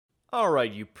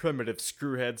Alright, you primitive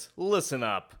screwheads, listen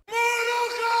up.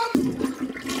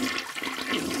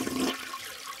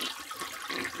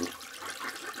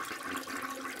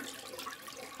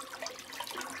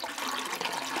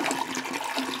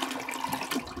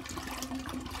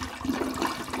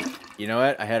 You know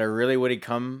what? I had a really witty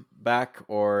comeback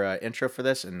or intro for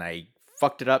this, and I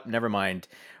fucked it up. Never mind.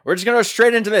 We're just gonna go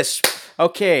straight into this.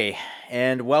 Okay,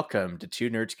 and welcome to Two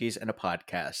Nerdskis and a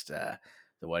Podcast,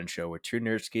 the one show where two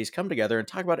nerdskis come together and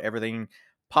talk about everything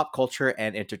pop culture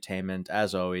and entertainment.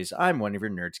 As always, I'm one of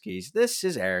your nerdskis. This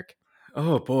is Eric.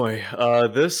 Oh boy,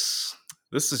 this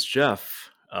is Jeff.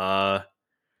 We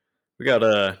got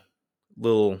a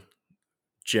little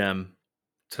gem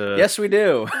to. Yes, we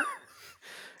do.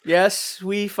 Yes,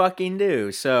 we fucking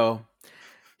do. So,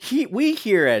 we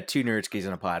here at Two Nerdskis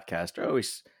and a Podcast are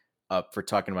always up for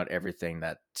talking about everything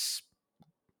that's,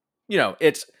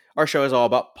 it's our show is all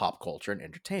about pop culture and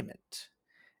entertainment.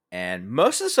 And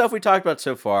most of the stuff we talked about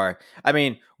so far, I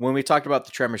mean, when we talked about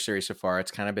the Tremor series so far,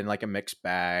 it's kind of been like a mixed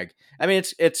bag. I mean,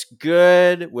 it's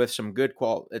good with some good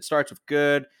quality. It starts with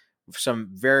good, with some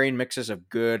varying mixes of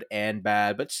good and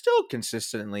bad, but still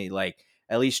consistently like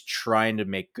at least trying to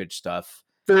make good stuff.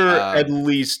 They're at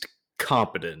least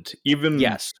competent,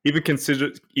 Yes. even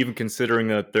considering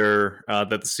that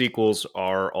the sequels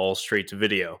are all straight to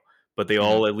video, but they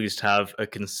all at least have a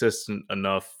consistent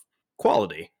enough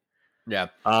quality. Yeah.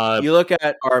 You look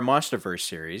at our Monsterverse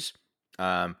series,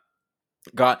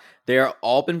 they're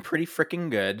all been pretty freaking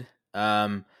good.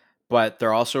 But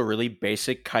they're also really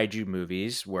basic kaiju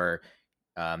movies where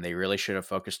they really should have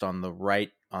focused on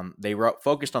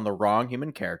focused on the wrong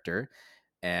human character,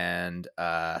 and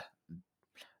I'm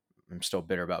still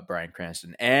bitter about Bryan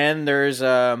Cranston. And there's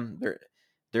some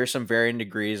varying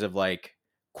degrees of like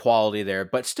quality there,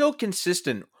 but still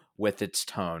consistent with its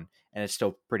tone, and it's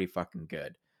still pretty fucking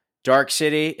good. Dark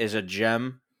City is a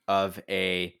gem of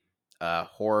a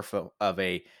horror film, of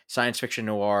a science fiction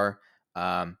noir.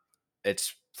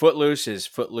 It's Footloose is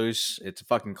Footloose. It's a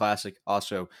fucking classic.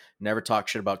 Also, never talk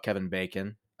shit about Kevin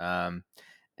Bacon. And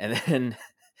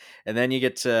then you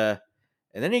get to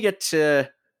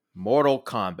Mortal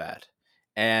Kombat.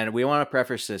 And we want to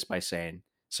preface this by saying,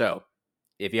 so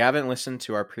if you haven't listened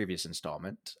to our previous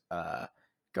installment, go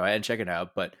ahead and check it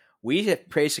out. But we have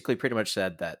basically pretty much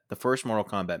said that the first Mortal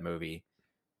Kombat movie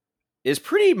is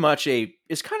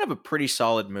kind of a pretty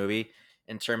solid movie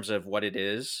in terms of what it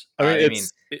is. I mean,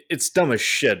 it's dumb as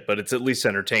shit, but it's at least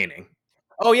entertaining.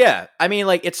 Oh yeah, I mean,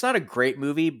 like it's not a great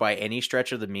movie by any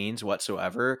stretch of the means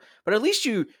whatsoever, but at least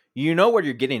you know what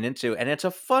you're getting into, and it's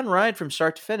a fun ride from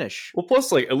start to finish. Well,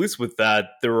 plus, like at least with that,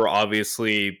 there were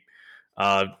obviously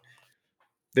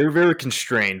they were very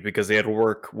constrained because they had to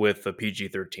work with a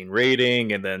PG-13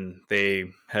 rating, and then they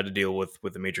had to deal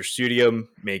with a major studio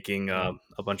making a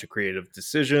bunch of creative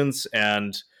decisions.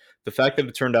 And the fact that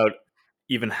it turned out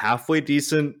even halfway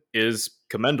decent is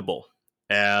commendable.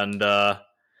 And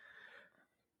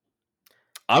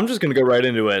I'm just going to go right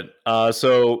into it.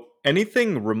 So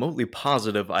anything remotely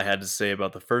positive I had to say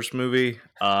about the first movie,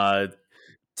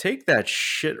 take that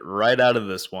shit right out of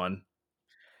this one.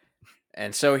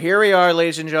 And so here we are,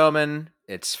 ladies and gentlemen.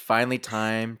 It's finally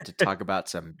time to talk about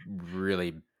some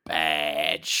really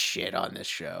bad shit on this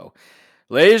show.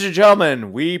 Ladies and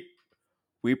gentlemen, we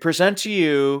present to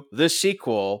you the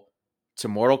sequel to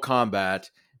Mortal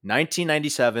Kombat,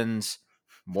 1997's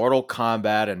Mortal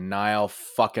Kombat Annihilation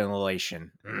fucking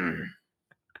Elation.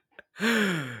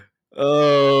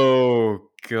 Oh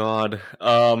God!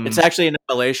 It's actually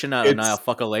Annihilation, not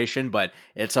Annihilation, but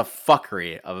it's a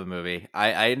fuckery of a movie.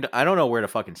 I don't know where to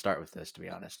fucking start with this, to be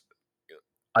honest.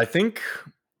 I think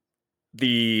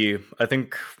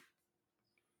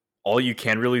all you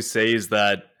can really say is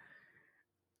that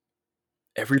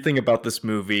everything about this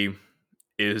movie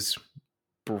is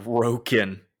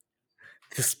broken.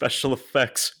 The special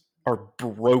effects are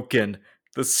broken.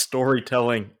 The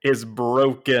storytelling is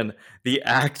broken. The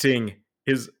acting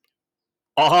is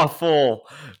awful.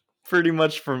 Pretty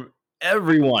much from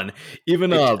everyone.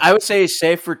 Even I would say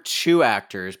save for two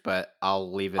actors, but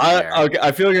I'll leave it there.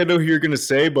 I feel like I know who you're gonna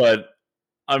say, but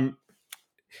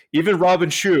even Robin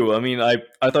Shou. I mean, I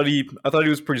thought he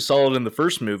was pretty solid in the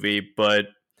first movie, but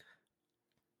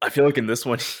I feel like in this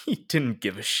one he didn't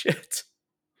give a shit.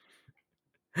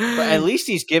 But at least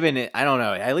he's given it. I don't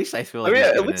know. At least I feel like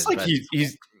it looks like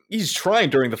he's trying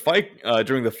during the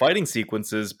fighting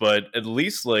sequences, but at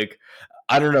least like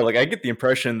I don't know. Like I get the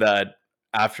impression that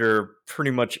after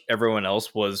pretty much everyone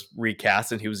else was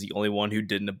recast and he was the only one who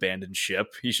didn't abandon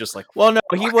ship, he's just like, well, no,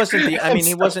 he wasn't. I mean,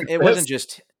 he wasn't. It wasn't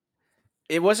just.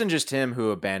 it wasn't just him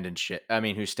who abandoned shit. I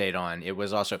mean, who stayed on. It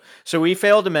was also so we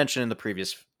failed to mention in the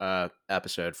previous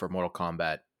episode for Mortal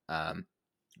Kombat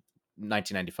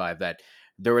 1995 that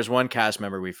there was one cast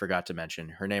member we forgot to mention.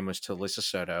 Her name was Talisa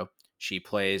Soto. She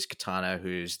plays Katana,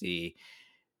 who's the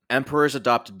Emperor's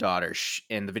adopted daughter.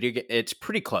 In the video game, it's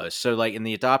pretty close. So, like in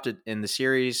the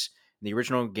series, in the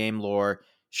original game lore,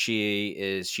 she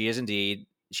is indeed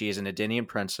she is an Edenian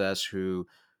princess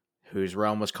whose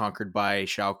realm was conquered by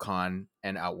Shao Kahn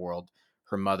and Outworld.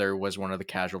 Her mother was one of the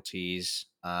casualties.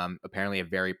 Apparently, a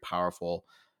very powerful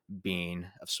being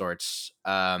of sorts.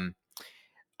 I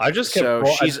just kept So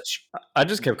she's I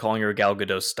just kept calling her Gal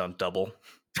Gadot's stunt double.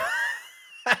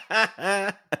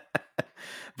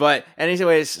 but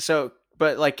anyways, so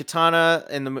but like Katana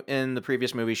in the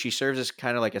previous movie, she serves as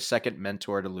kind of like a second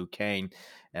mentor to Liu Kang,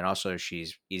 and also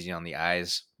she's easy on the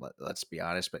eyes. Let's be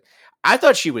honest, but I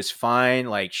thought she was fine.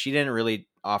 Like she didn't really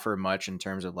offer much in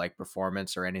terms of like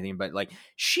performance or anything, but like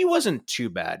she wasn't too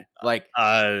bad. Like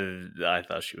I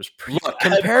thought she was pretty look,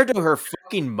 bad. compared to her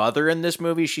fucking mother in this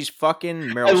movie, she's fucking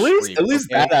Meryl Streep. At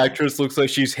least okay? that actress looks like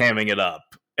she's hamming it up.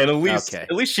 And Okay.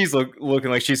 at least she's looking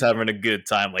like she's having a good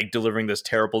time, like delivering this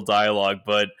terrible dialogue.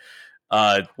 But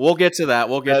We'll get to that.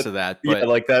 We'll get to that. But yeah,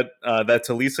 like that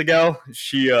Talisa gal,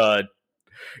 she yeah,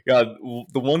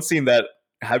 the one scene that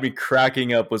had me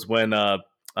cracking up was when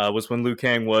Liu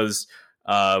Kang was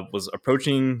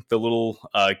approaching the little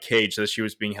cage that she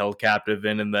was being held captive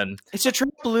in, and then it's a trap,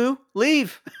 Lou.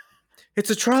 Leave. it's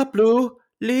a trap, Lou.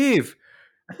 Leave.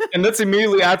 And that's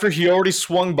immediately after he already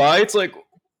swung by. It's like,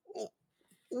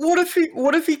 what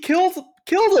if he killed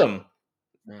him?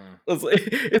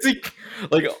 It's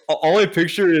like, all I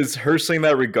picture is her saying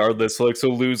that regardless. Like, so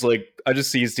Lou's like, I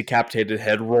just see his decapitated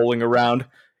head rolling around.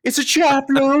 It's a trap,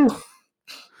 Lou.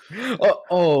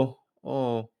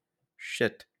 Oh,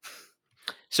 shit.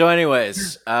 So,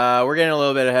 anyways, we're getting a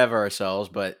little bit ahead of ourselves,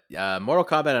 but Mortal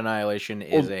Kombat Annihilation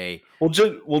is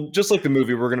just like the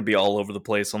movie, we're gonna be all over the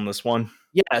place on this one.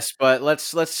 yes, but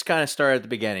let's kind of start at the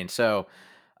beginning. So,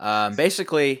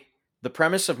 basically, the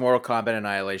premise of Mortal Kombat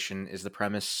Annihilation is the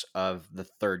premise of the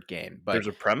third game. But there's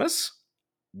a premise.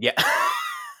 Yeah,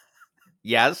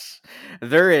 yes,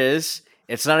 there is.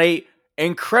 It's not a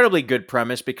incredibly good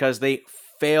premise because they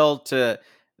failed to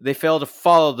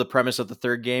follow the premise of the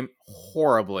third game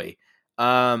horribly.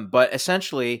 But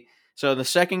essentially, so the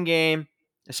second game,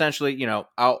 essentially,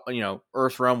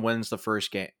 Earthrealm wins the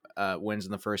first game. Wins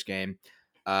in the first game.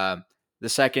 The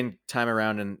second time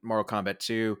around in Mortal Kombat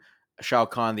 2, Shao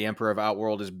Kahn, the Emperor of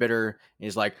Outworld, is bitter.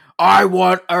 He's like, I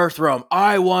want Earthrealm.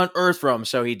 I want Earthrealm.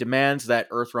 So he demands that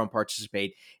Earthrealm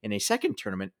participate in a second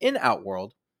tournament in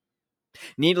Outworld.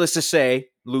 Needless to say,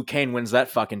 Liu Kang wins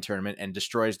that fucking tournament and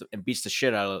and beats the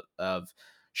shit out of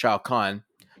Shao Kahn.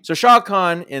 So Shao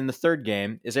Kahn in the third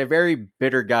game is a very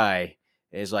bitter guy.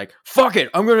 Is like, fuck it,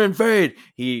 I'm gonna invade.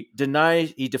 He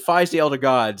defies the Elder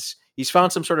Gods. He's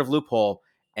found some sort of loophole,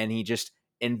 and he just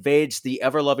invades the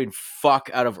ever-loving fuck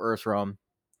out of Earthrealm.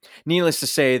 Needless to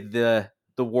say, the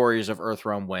warriors of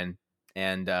Earthrealm win,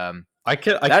 and I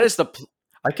kept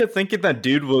thinking that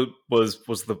dude was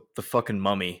the fucking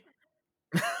mummy.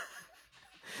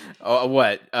 Oh,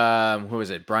 what? Who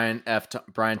is it? Brian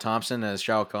Thompson as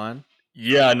Shao Kahn?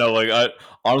 Yeah, no, like I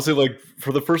honestly, like,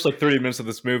 for the first 30 minutes of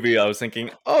this movie, I was thinking,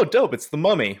 oh, dope, it's the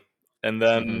mummy, and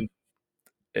then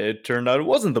it turned out it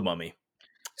wasn't the mummy.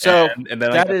 So and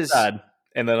then I got sad,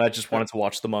 and then I just wanted to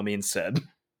watch the mummy instead.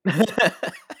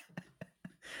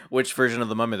 Which version of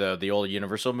the mummy though? The old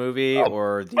Universal movie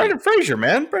or the Brendan Fraser,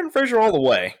 man? Brendan Fraser all the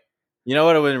way. You know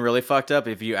what would have been really fucked up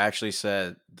if you actually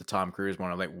said the Tom Cruise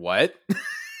one. I'm like, what?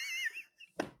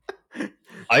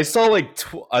 I saw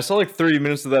 30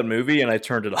 minutes of that movie and I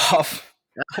turned it off.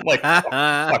 I'm like,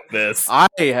 fuck this. I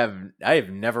have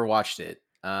never watched it.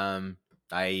 I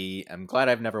am glad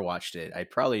I've never watched it. I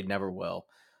probably never will.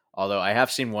 Although I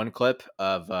have seen one clip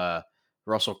of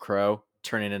Russell Crowe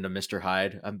turning into Mr.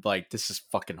 Hyde. I'm like, this is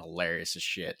fucking hilarious as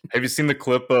shit. Have you seen the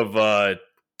clip of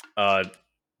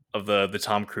the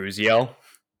Tom Cruise yell?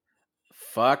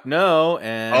 Fuck no.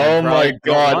 And oh my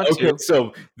god. Okay,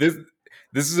 so this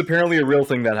is apparently a real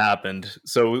thing that happened.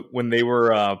 So when they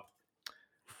were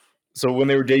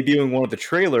debuting one of the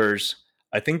trailers,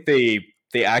 I think they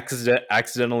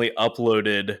accidentally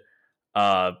uploaded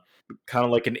kind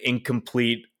of like an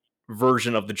incomplete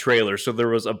version of the trailer. So there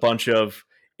was a bunch of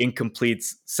incomplete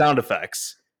sound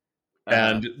effects.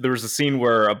 And there was a scene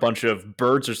where a bunch of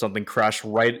birds or something crashed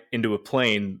right into a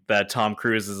plane that Tom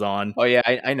Cruise is on. Oh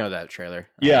yeah, I know that trailer.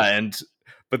 Yeah,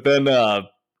 but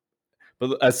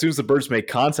as soon as the birds make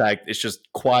contact, it's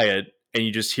just quiet, and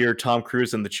you just hear Tom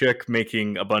Cruise and the chick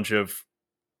making a bunch of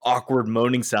awkward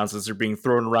moaning sounds as they're being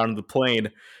thrown around the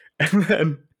plane. And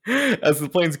then as the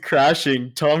plane's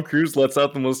crashing, Tom Cruise lets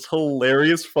out the most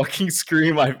hilarious fucking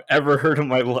scream I've ever heard in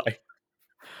my life.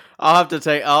 I'll have to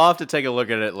take a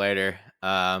look at it later.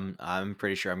 I'm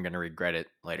pretty sure I'm gonna regret it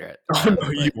later. Oh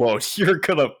no, you won't. You're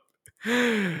gonna.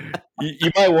 You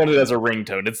might want it as a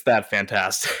ringtone. It's that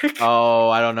fantastic.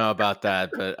 Oh, I don't know about that,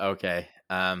 but okay.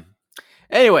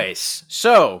 Anyways,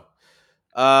 so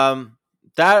the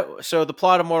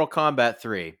plot of Mortal Kombat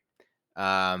 3.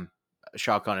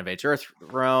 Shao Kahn invades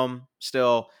Earthrealm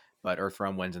still, but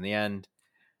Earthrealm wins in the end.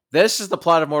 This is the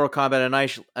plot of Mortal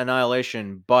Kombat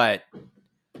Annihilation, but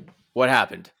what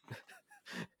happened?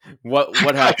 What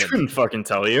happened? I couldn't fucking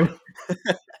tell you.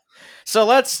 So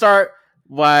let's start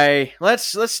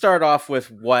off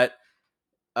with what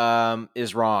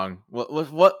is wrong.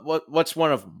 What's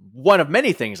one of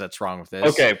many things that's wrong with this?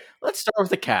 Okay, let's start with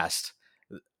the cast.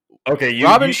 Okay, you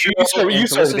start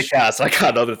with the cast. I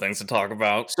got other things to talk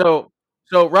about. So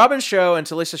Robin Shou and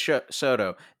Talisa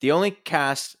Soto, the only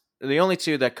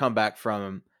two that come back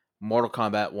from Mortal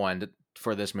Kombat 1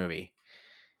 for this movie.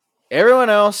 Everyone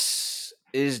else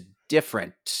is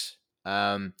different.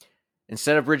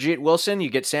 Instead of Brigitte Wilson, you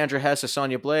get Sandra Hess as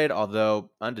Sonya Blade, although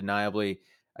undeniably,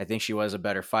 I think she was a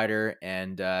better fighter,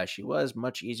 and she was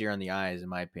much easier on the eyes, in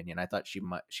my opinion. I thought she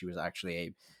was actually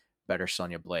a better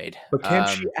Sonya Blade. But can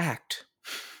she act?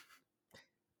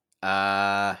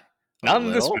 Not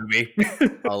in this movie.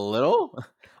 A little?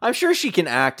 I'm sure she can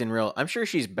act in real. I'm sure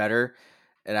she's better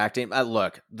at acting.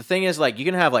 Look, the thing is, like, you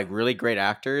can have like really great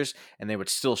actors, and they would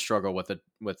still struggle with a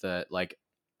like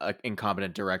an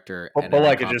incompetent director. But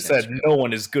like I just said, no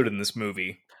one is good in this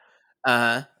movie.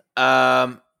 There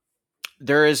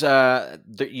is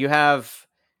you have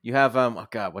oh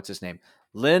god, what's his name?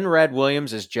 Lynn Red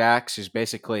Williams is Jax, who's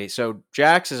basically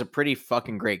Jax is a pretty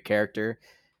fucking great character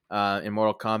in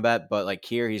Mortal Kombat, but like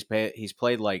here he's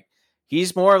played like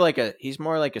he's more like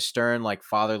a stern, like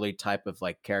fatherly type of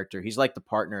like character. He's like the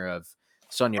partner of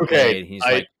Sonya Blade. He's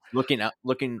like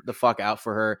looking the fuck out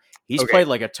for her. He's played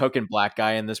like a token black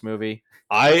guy in this movie.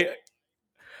 I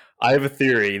have a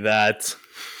theory that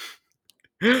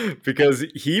because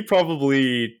he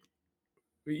was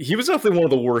definitely one of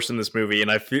the worst in this movie, and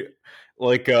I feel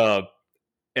like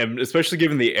and especially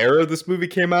given the era this movie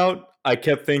came out, I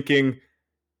kept thinking,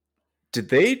 did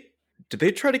they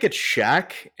try to get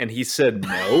Shaq and he said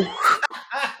no?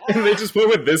 And they just went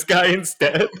with this guy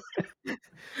instead?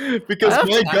 Because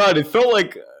my god, it felt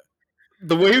like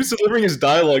the way he was delivering his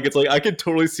dialogue, it's like I could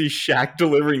totally see Shaq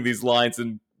delivering these lines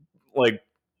and like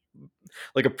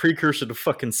a precursor to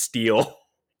fucking Steel.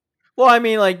 Well, I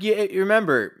mean, like you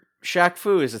remember Shaq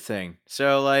Fu is a thing,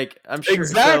 so like I'm sure.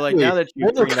 Exactly. So, like now that you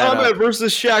Mortal bring that Kombat up,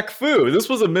 versus Shaq Fu, this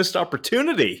was a missed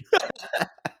opportunity.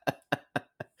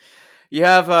 You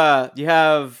have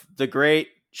the great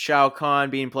Shao Kahn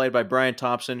being played by Brian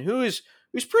Thompson, who's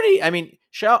pretty. I mean,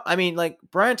 like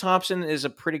Brian Thompson is a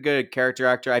pretty good character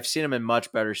actor. I've seen him in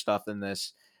much better stuff than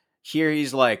this. Here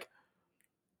he's like,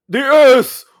 the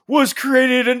Earth was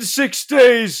created in 6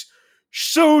 days,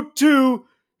 so too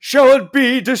shall it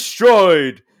be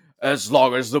destroyed. As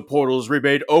long as the portals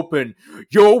remain open,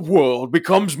 your world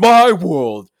becomes my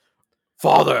world.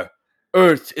 Father,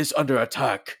 Earth is under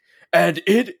attack. And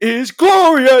it is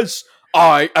glorious!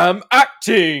 I am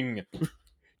acting! Do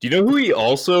you know who he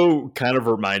also kind of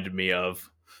reminded me of?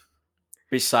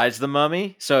 Besides the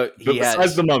Mummy?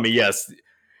 Besides the Mummy, yes.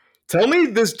 Tell me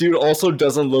this dude also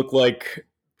doesn't look like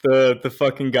the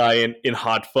fucking guy in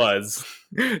Hot Fuzz.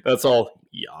 That's all.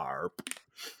 Yarp.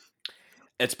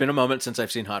 It's been a moment since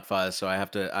I've seen Hot Fuzz, so I'd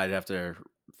have to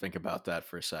think about that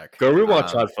for a sec. Go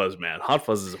rewatch Hot Fuzz, man. Hot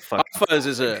Fuzz is a fucking...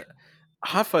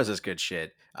 Hot Fuzz is good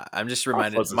shit. I'm just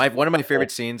reminded. One of my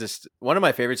favorite scenes is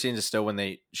still when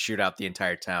they shoot out the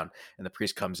entire town and the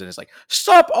priest comes in and is like,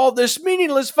 "Stop all this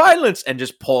meaningless violence!" and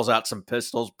just pulls out some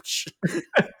pistols.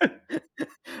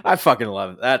 I fucking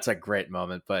love it. That's a great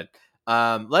moment. But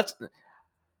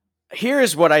here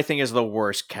is what I think is the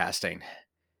worst casting.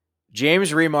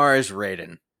 James Remar is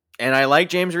Raiden, and I like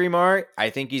James Remar. I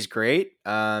think he's great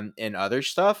in other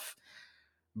stuff.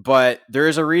 But there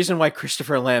is a reason why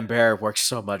Christopher Lambert works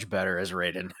so much better as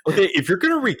Raiden. Okay, if you're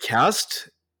gonna recast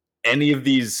any of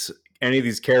these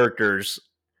characters,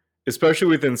 especially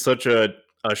within such a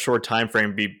short time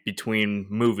frame between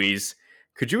movies,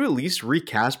 could you at least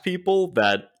recast people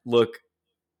that look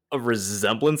a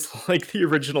resemblance like the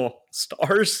original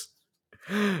stars?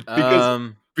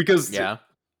 Because yeah.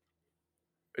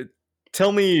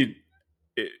 Tell me,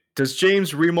 does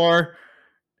James Remar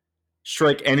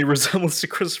strike any resemblance to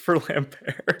Christopher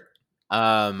Lambert?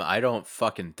 I don't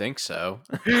fucking think so.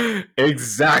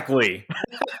 Exactly.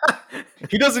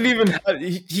 He doesn't even.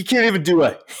 He can't even do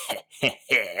a.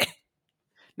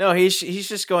 No, he's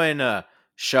just going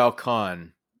Shao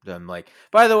Kahn. I'm like,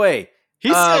 by the way, He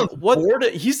sounds what bored.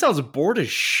 He sounds bored as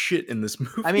shit in this I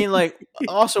movie. mean, like,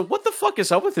 also, what the fuck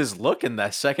is up with his look in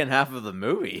that second half of the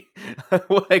movie?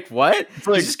 Like, what? It's He's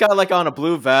like, just got like on a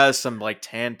blue vest, some like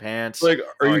tan pants, are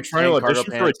or you like trying to tan cargo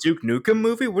audition for a pants. Duke Nukem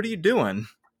movie? What are you doing?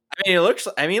 He looks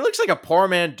like a poor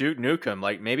man Duke Nukem.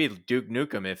 Like maybe Duke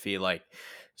Nukem if he like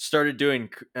started doing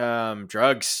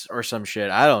drugs or some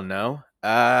shit. I don't know.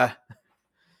 Have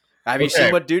you seen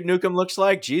Okay, what Duke Nukem looks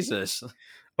like? Jesus.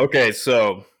 okay,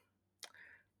 so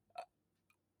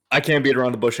I can't beat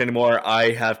around the bush anymore.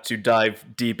 I have to dive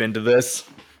deep into this.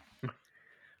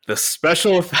 The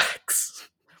special effects.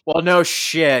 Well, no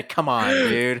shit. Come on,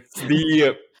 dude.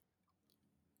 The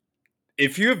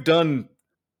if you have done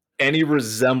any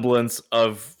resemblance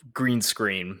of green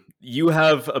screen, you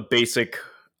have a basic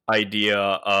idea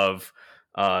of,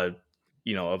 uh,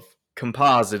 of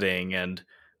compositing, and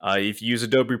if you use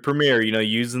Adobe Premiere,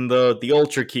 using the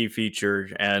Ultra Key feature,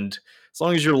 and as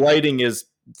long as your lighting is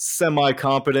semi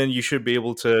competent, you should be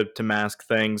able to mask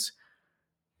things.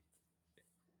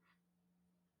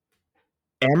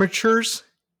 Amateurs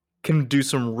can do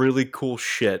some really cool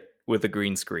shit with a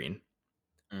green screen.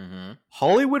 Mm-hmm.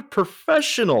 Hollywood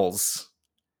professionals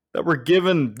that were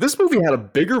given this movie had a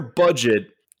bigger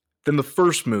budget than the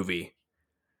first movie.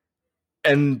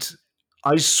 And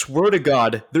I swear to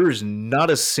God, there is not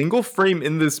a single frame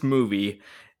in this movie,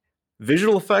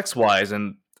 visual effects wise,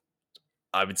 and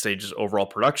I would say just overall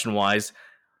production wise,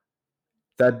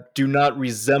 that do not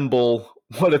resemble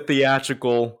what a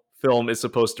theatrical film is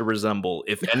supposed to resemble.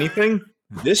 If anything,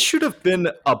 this should have been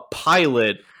a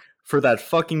pilot for that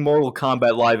fucking Mortal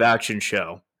Kombat live action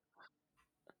show.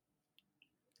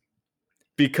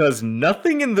 Because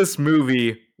nothing in this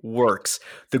movie works.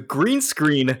 The green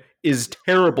screen is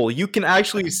terrible. You can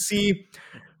actually see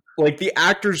like the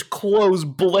actors' clothes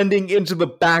blending into the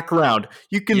background.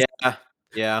 You can Yeah.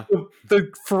 Yeah. the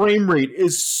frame rate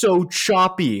is so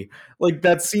choppy. Like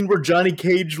that scene where Johnny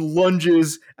Cage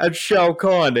lunges at Shao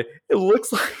Kahn. It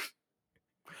looks like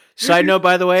Side note,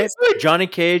 by the way, it's like Johnny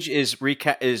Cage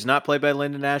is not played by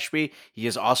Lyndon Ashby. He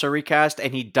is also recast,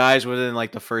 and he dies within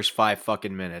like the first 5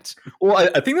 fucking minutes. well,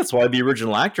 I think that's why the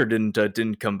original actor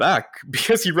didn't come back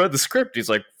because he read the script. He's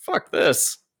like, "Fuck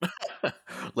this."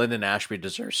 Lyndon Ashby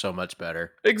deserves so much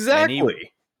better, and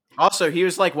Exactly. he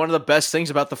was like one of the best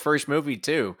things about the first movie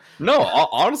too. No,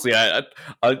 honestly, I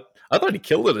I thought he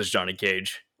killed it as Johnny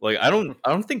Cage. Like I don't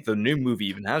think the new movie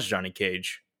even has Johnny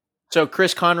Cage. So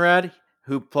Chris Conrad,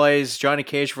 who plays Johnny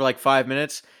Cage for like 5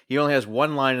 minutes, he only has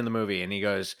one line in the movie, and he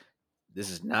goes,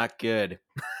 "This is not good,"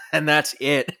 and that's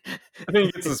it. I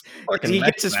think it's his fucking He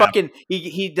neck gets his snap. fucking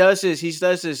he does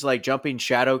his like jumping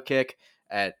shadow kick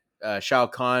at Shao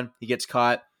Kahn. He gets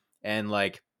caught, and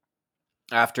like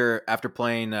after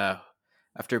playing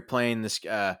this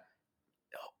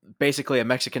basically a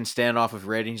Mexican standoff with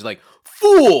Raiden, he's like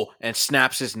fool and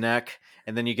snaps his neck,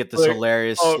 and then Like,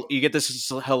 oh, you get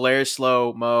this hilarious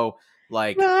slow mo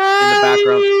like in the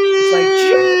background. It's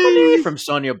like Johnny from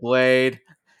Sonya Blade.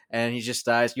 And he just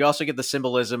dies. You also get the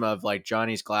symbolism of like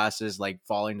Johnny's glasses like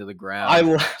falling to the I ground.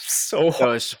 laughed so hard.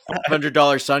 Those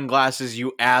 $500 sunglasses,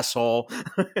 you asshole.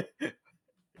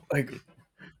 Like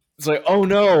it's like, oh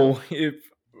no,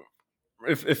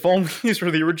 if only these were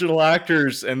the original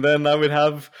actors, and then I would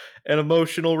have an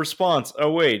emotional response.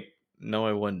 Oh wait, no,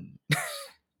 I wouldn't.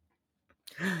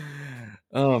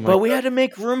 Oh my But we god! had to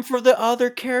make room for the other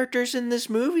characters in this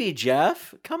movie,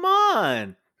 Jeff. Come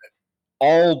on.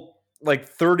 All like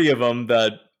 30 of them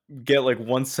that get like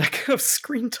 1 second of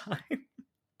screen time.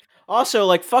 Also,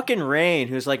 like fucking Rain,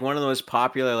 who's like one of the most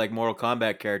popular like Mortal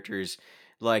Kombat characters,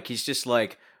 like he's just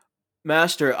like,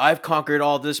 Master, I've conquered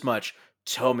all this much.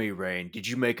 Tell me, Rain, did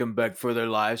you make them beg for their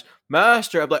lives?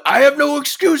 Master, I'm like, I have no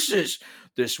excuses.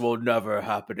 This will never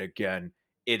happen again.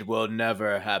 It will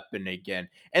never happen again.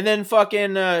 And then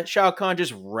fucking Shao Kahn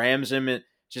just rams him and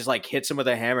just like hits him with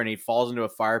a hammer and he falls into a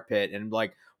fire pit. And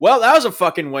like, well, that was a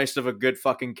fucking waste of a good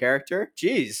fucking character.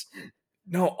 Jeez.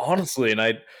 No, honestly, and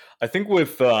I think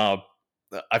with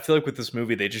I feel like with this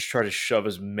movie they just try to shove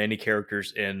as many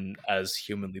characters in as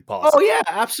humanly Oh possible. yeah,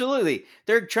 absolutely.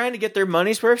 They're trying to get their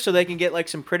money's worth so they can get like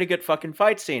some pretty good fucking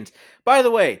fight scenes. By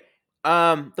the way,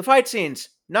 the fight scenes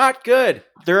not good.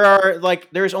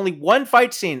 There's only one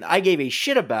fight scene I gave a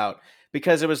shit about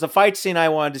because it was the fight scene I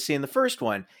wanted to see in the first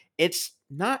one. It's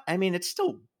not I mean, it's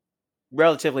still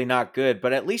relatively not good,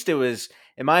 but at least it was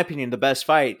in my opinion the best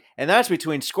fight, and that's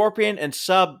between Scorpion and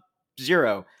Sub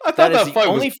Zero. I That thought is that the fight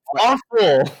was only.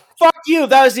 awful. Fuck you.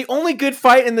 That was the only good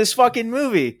fight in this fucking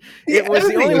movie. The It was the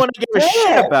editing only is one I gave a shit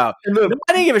bad. about. And No,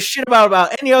 I didn't give a shit about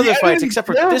any the other fights editing is except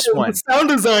for terrible. this The one. sound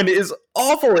design is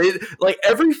awful. Like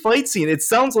every fight scene, it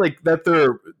sounds like that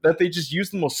they just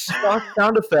use the most stock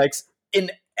sound effects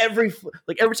in every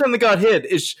time they got hit.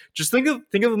 It's just think of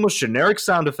the most generic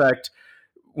sound effect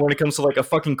when it comes to like a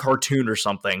fucking cartoon or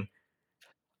something.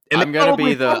 And I'm gonna be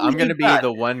did that.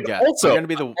 the one And guy. I'm gonna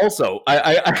be the.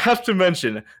 I have to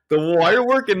mention the wire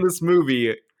work in this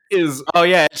movie is Oh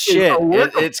yeah, it's shit. a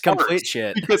work of It's art complete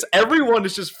shit. because everyone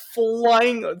is just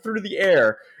flying through the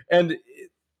air. And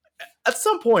at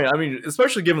some point, I mean,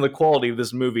 especially given the quality of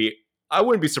this movie, I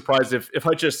wouldn't be surprised if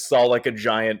I just saw like a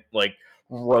giant like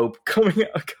rope coming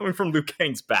from Liu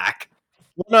Kang's back.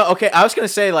 Well, no, okay. I was gonna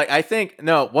say, like, I think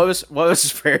no. What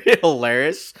was very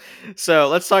hilarious. So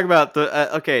let's talk about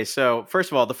the. Okay, so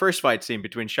first of all, the first fight scene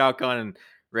between Shao Kahn and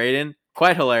Raiden,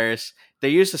 quite hilarious. They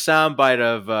used a soundbite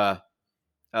of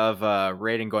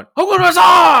Raiden going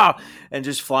 "Hokunoza!" and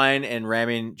just flying and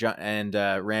ramming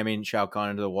ramming Shao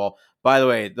Kahn into the wall. By the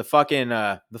way, the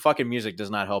fucking music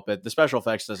does not help it. The special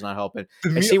effects does not help it.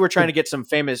 I see we're trying to get some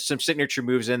signature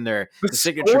moves in there. The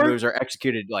signature moves are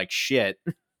executed like shit.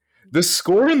 The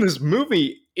score in this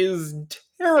movie is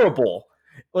terrible.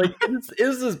 Like it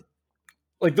is this,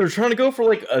 like they're trying to go for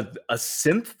like a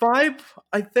synth vibe,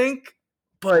 I think,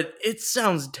 but it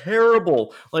sounds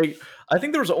terrible. Like I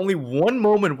think there was only one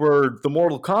moment where the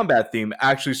Mortal Kombat theme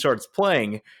actually starts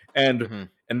playing, and Mm-hmm.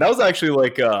 and that was actually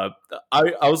like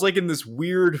I was like in this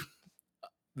weird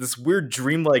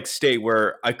dreamlike state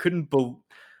where I couldn't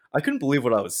believe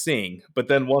what I was seeing. But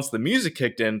then once the music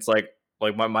kicked in, it's like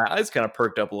my eyes kind of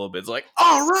perked up a little bit. It's like,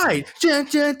 all right, and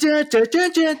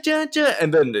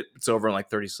then it's over in like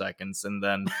 30 seconds, and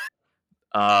then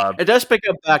It does pick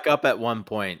up back up at one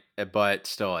point, but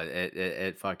still,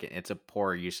 it fucking it's a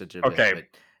poor usage of okay. it. But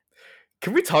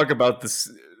Can we talk about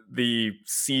the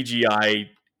CGI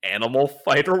animal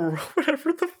fight or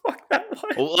whatever the fuck that was?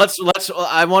 well, let's.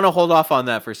 I want to hold off on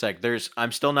that for a sec.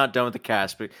 I'm still not done with the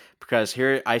cast, because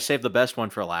here I saved the best one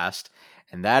for last,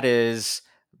 and that is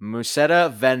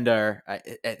Musetta Vendor. I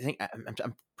think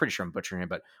I'm pretty sure I'm butchering it,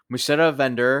 but Musetta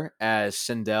Vendor as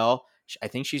Sindel. I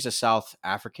think she's a South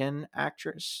African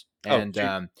actress, and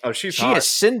She's she hot. is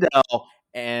Sindel,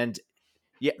 and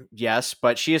yes,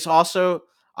 but she is also.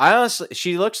 I honestly,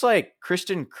 she looks like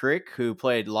Kristen Crick, who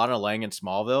played Lana Lang in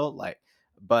Smallville.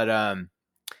 But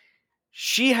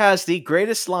she has the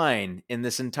greatest line in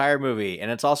this entire movie, and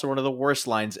it's also one of the worst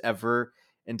lines ever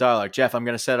in dialogue. Jeff, I'm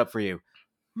going to set up for you.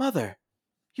 Mother,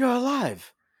 you're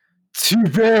alive. Too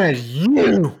bad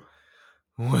you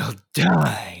will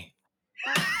die.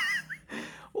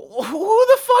 Who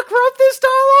the fuck wrote this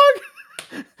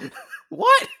dialogue?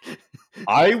 What?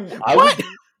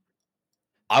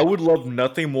 I would love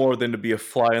nothing more than to be a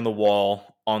fly on the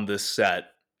wall on this set.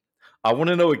 I want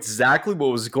to know exactly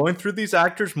what was going through these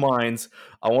actors' minds.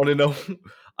 I want to know.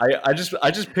 I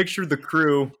just picture the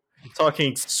crew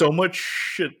talking so much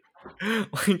shit,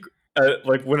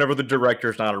 like whenever the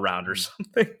director's not around or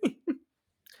something.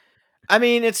 I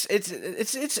mean,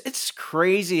 it's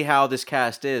crazy how this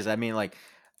cast is. I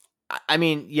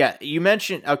mean, yeah. You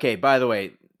mentioned, okay. By the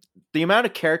way, the amount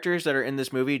of characters that are in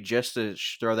this movie, just to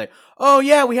throw that. Oh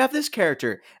yeah, we have this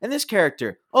character and this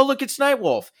character. Oh look, it's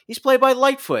Nightwolf. He's played by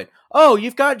Lightfoot. Oh,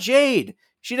 you've got Jade.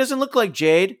 She doesn't look like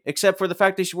Jade, except for the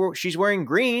fact that she's wearing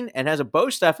green and has a bow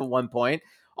staff at one point.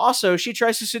 Also, she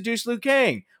tries to seduce Liu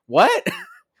Kang. What?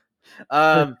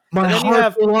 My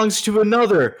heart belongs to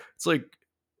another. It's like,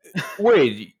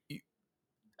 wait.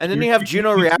 And then you have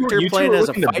Juno Reactor playing as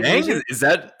a fight music.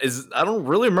 I don't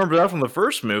really remember that from the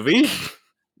first movie.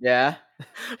 Yeah.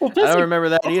 Well, I don't remember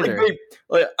that either.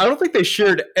 I don't think they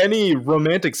shared any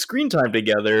romantic screen time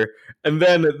together. And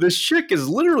then this chick is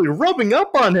literally rubbing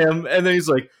up on him, and then he's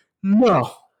like,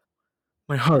 "No,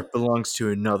 my heart belongs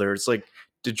to another." It's like,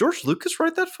 did George Lucas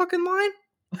write that fucking line?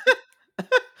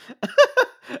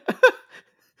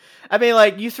 I mean,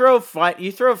 like you throw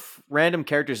random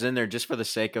characters in there just for the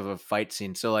sake of a fight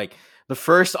scene. So, like the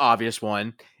first obvious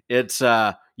one, it's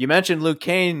you mentioned Luke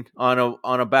Kane on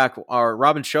a back, or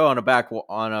Robin Shaw on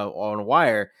a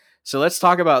wire. So let's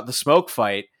talk about the smoke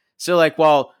fight. So like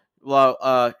while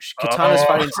Katana's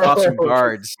fighting off some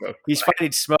guards, he's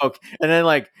fighting smoke, and then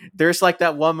like there's like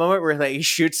that one moment where like he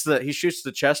shoots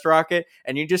the chest rocket,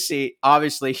 and you just see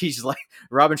obviously he's like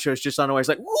Robin Shaw's just on the way. He's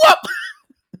like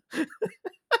whoop.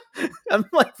 I'm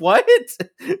like, what?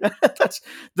 That's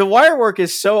the wire work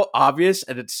is so obvious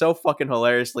and it's so fucking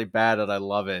hilariously bad that I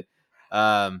love it.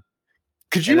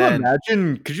 Could you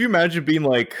imagine being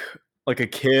like like a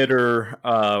kid or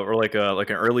like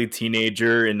an early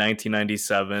teenager in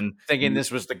 1997. Thinking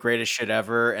this was the greatest shit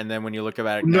ever, and then when you look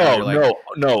about it now, No, you're like,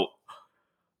 no, no.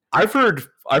 I've heard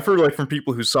like from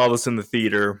people who saw this in the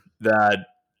theater that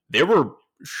they were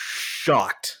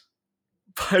shocked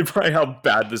by how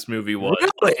bad this movie was.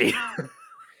 really?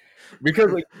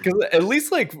 Because at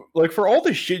least like for all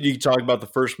the shit you talk about the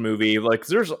first movie, like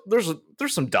there's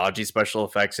some dodgy special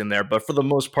effects in there, but for the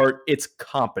most part it's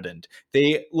competent.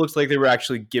 They looks like they were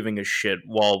actually giving a shit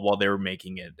while they were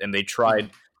making it, and they tried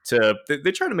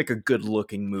they tried to make a good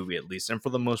looking movie at least, and for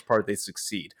the most part they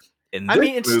succeed. In I this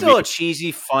mean, it's movie, still a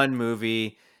cheesy, fun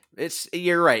movie.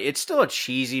 You're right. It's still a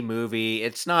cheesy movie.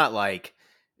 It's not like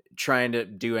trying to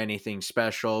do anything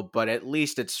special, but at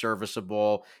least it's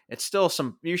serviceable. It's still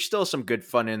there's still some good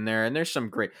fun in there, and there's some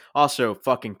great. Also,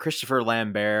 fucking Christopher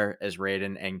Lambert as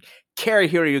Raiden and Cary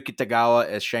Hiroyuki Tagawa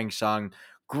as Shang Tsung.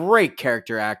 Great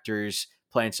character actors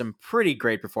playing some pretty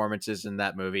great performances in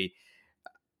that movie.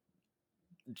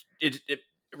 It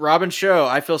Robin Show,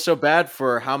 I feel so bad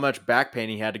for how much back pain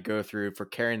he had to go through for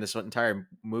carrying this entire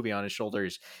movie on his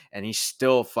shoulders, and he's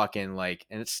still fucking like,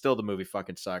 and it's still the movie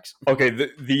fucking sucks. okay,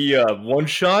 the one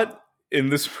shot in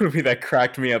this movie that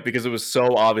cracked me up because it was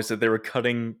so obvious that they were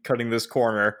cutting this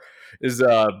corner is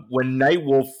when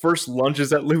Nightwolf first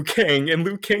lunges at Liu Kang, and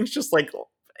Liu Kang's just like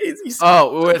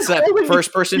Oh, it's that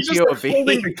first person he's just like holding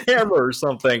the POV. camera or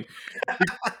something.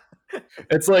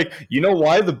 It's like, you know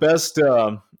why the best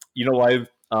you know why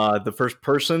the first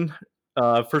person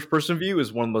view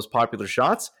is one of the most popular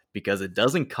shots, because it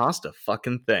doesn't cost a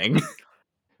fucking thing.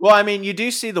 Well, I mean, you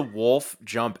do see the wolf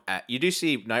jump at. You do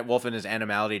see Nightwolf and his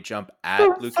animality jump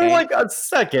at Liu For Kang. like a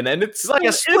second, and It's like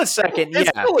a split second.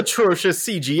 it's Yeah. still atrocious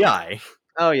CGI.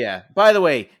 Oh yeah. By the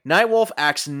way, Nightwolf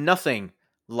acts nothing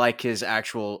like his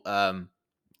actual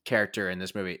character in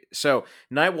this movie. So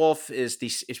Nightwolf is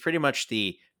pretty much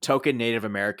the token Native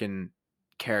American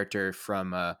character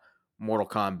from Mortal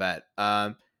Kombat.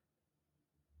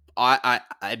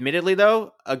 Admittedly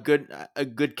though, a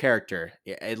good character.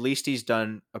 Yeah, at least he's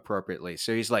done appropriately.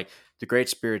 So he's like, the great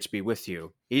spirits be with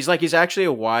you. He's actually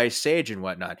a wise sage and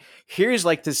whatnot. Here's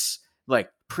like this, like,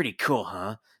 pretty cool,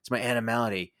 huh? It's my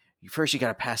animality. First, you got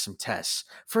to pass some tests.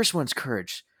 First one's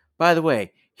courage. By the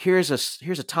way, here's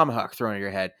a tomahawk thrown at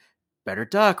your head. Better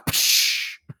duck.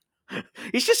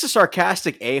 He's just a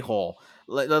sarcastic a hole.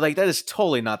 Like that is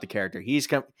totally not the character.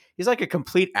 He's like a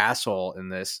complete asshole in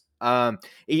this.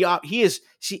 He is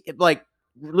like,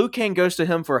 Liu Kang goes to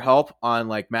him for help on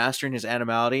like mastering his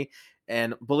animality.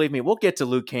 And believe me, we'll get to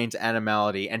Liu Kang's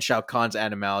animality and Shao Kahn's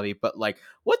animality, but like,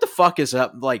 what the fuck is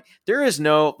up? Like, there is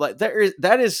no like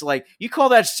that is like, you call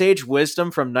that sage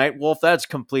wisdom from Nightwolf? That's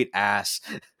complete ass.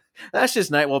 That's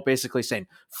just Nightwolf basically saying,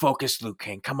 "Focus, Liu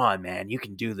Kang. Come on, man, you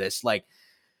can do this." Like,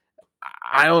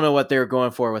 I don't know what they were going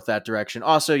for with that direction.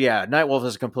 Also, yeah, Nightwolf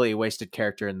is a completely wasted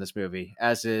character in this movie,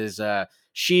 as is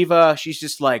Shiva. She's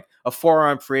just like a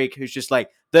forearm freak who's just like,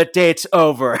 the date's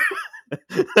over.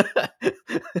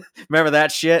 Remember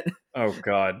that shit? Oh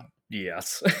god,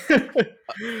 yes.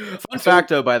 Fun fact,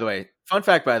 by the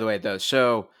way, though.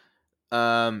 So,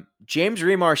 James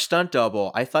Remar stunt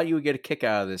double. I thought you would get a kick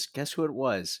out of this. Guess who it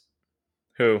was?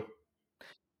 Who?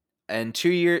 And 2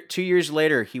 years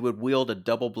later, he would wield a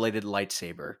double-bladed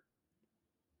lightsaber.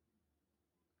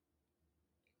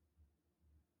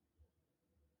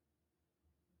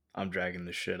 I'm dragging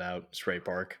this shit out. It's Ray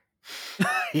Park.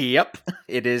 Yep,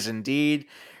 it is indeed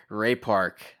Ray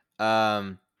Park.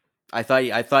 I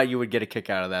thought you would get a kick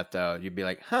out of that though. You'd be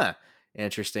like, "Huh,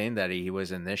 interesting that he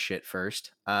was in this shit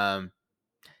first."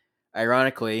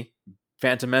 Ironically,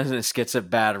 Phantom Menace gets a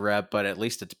bad rep, but at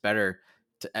least it's better.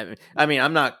 I mean,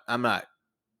 I'm not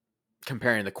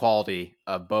comparing the quality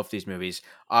of both these movies.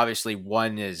 Obviously,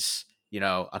 one is,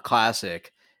 a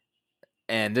classic,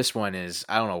 and this one is,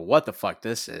 I don't know what the fuck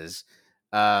this is.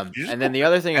 Did you just And then call the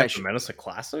other thing Phantom Menace a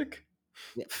classic?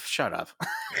 Yeah, shut up.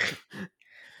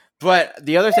 But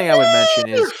the other thing I would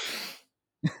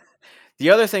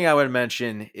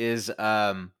mention is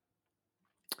I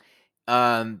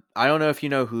don't know if you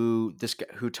know who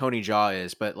Tony Jaa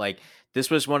is, but like, this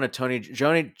was one of Tony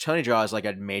Jaa is like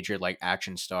a major like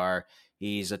action star.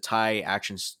 He's a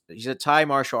he's a Thai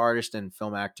martial artist and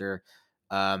film actor.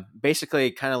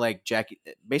 Basically kind of like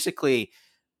basically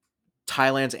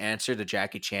Thailand's answer to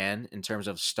Jackie Chan in terms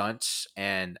of stunts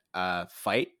and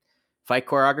fight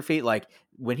choreography. Like,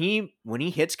 when he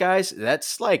hits guys,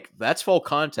 that's full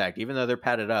contact, even though they're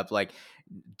padded up. Like,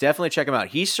 definitely check him out.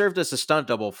 He served as a stunt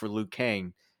double for Liu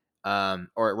Kang,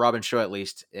 or Robin Shaw, at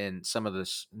least in some of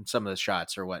the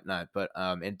shots or whatnot. But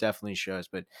it definitely shows.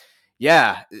 But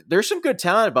Yeah, there's some good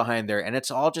talent behind there, and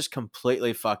it's all just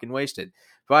completely fucking wasted.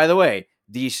 By the way,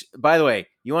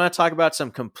 you want to talk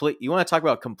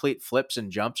about complete flips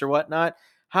and jumps or whatnot?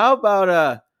 How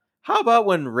about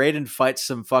when Raiden fights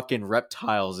some fucking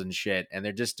reptiles and shit, and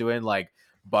they're just doing like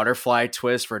butterfly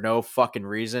twists for no fucking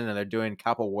reason, and they're doing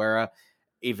capoeira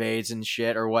evades and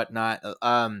shit or whatnot.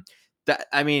 That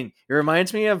I mean, it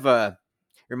reminds me of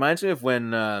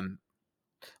when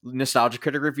Nostalgia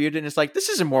Critic reviewed it, and it's like, this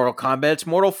isn't Mortal Kombat, it's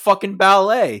Mortal fucking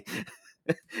Ballet.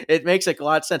 It makes like a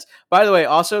lot of sense. By the way,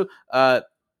 also,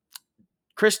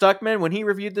 Chris Duckman, when he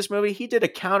reviewed this movie, he did a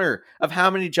counter of how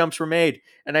many jumps were made,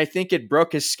 and I think it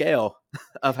broke his scale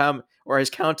of how, or his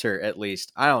counter at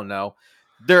least. I don't know.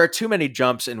 There are too many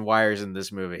jumps and wires in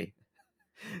this movie.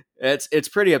 It's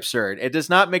pretty absurd. It does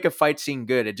not make a fight scene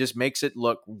good. It just makes it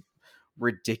look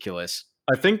ridiculous.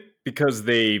 I think because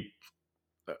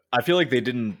I feel like they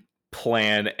didn't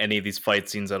plan any of these fight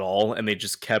scenes at all, and they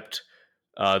just kept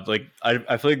I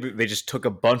feel like they just took a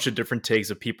bunch of different takes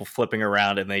of people flipping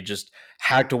around, and they just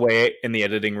hacked away in the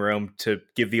editing room to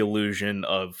give the illusion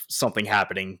of something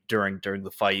happening during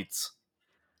the fights.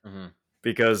 Mm-hmm.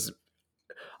 Because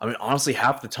I mean, honestly,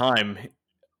 half the time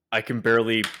I can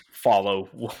barely follow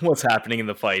what's happening in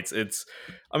the fights.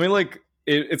 I mean, like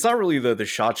it's not really the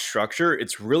shot structure;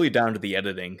 it's really down to the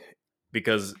editing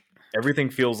because everything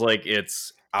feels like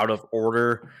it's out of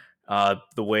order.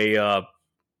 The way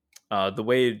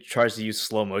it tries to use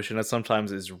slow motion at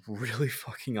sometimes is really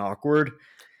fucking awkward.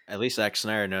 At least Zack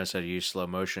Snyder knows how to use slow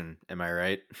motion. Am I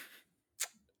right?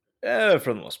 For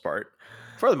the most part.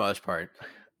 For the most part.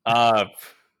 Uh,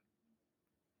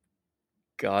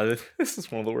 God, this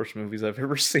is one of the worst movies I've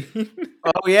ever seen.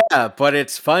 Oh yeah, but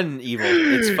it's fun evil.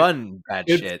 It's fun bad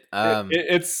it's, shit.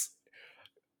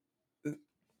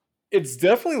 It's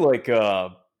definitely like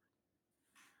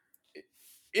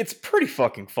it's pretty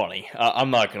fucking funny. I'm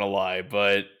not gonna lie,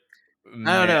 but I don't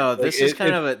man, know. like This is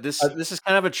kind of a this is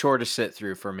kind of a chore to sit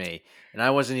through for me, and I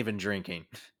wasn't even drinking.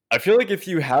 I feel like if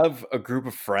you have a group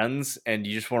of friends and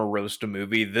you just want to roast a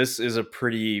movie, this is a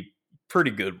pretty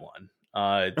good one.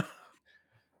 But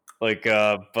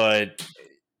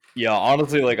yeah,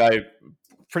 honestly, like I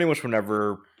pretty much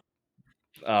whenever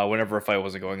a fight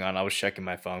wasn't going on, I was checking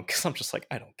my phone because I'm just like,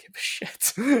 I don't give a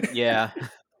shit. Yeah.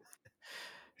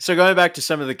 So going back to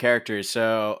some of the characters,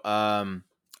 I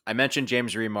mentioned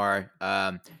James Remar.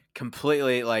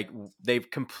 Completely like they've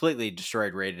completely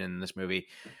destroyed Raiden in this movie.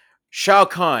 Shao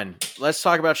Kahn. Let's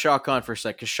talk about Shao Kahn for a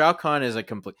sec, because Shao Kahn is a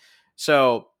complete.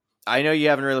 So I know you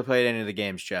haven't really played any of the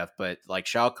games, Jeff, but like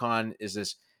Shao Kahn is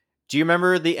this. Do you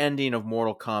remember the ending of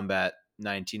Mortal Kombat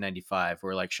 1995,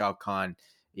 where like Shao Kahn,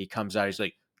 he comes out, he's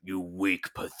like, "You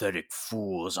weak, pathetic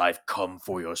fools! I've come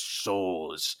for your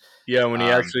souls." Yeah, when he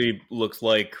Um, actually looks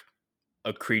like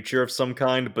a creature of some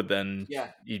kind, but then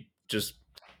yeah, he just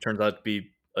turns out to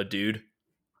be a dude.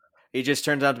 he just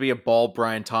turns out to be a bald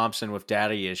Brian Thompson with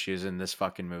daddy issues in this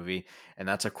fucking movie, and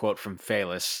that's a quote from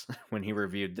Phaelus when he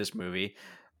reviewed this movie.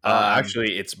 Um,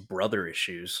 Actually, it's brother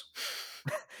issues.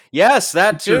 yes,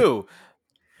 that too.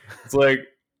 It's like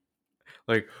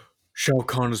Shao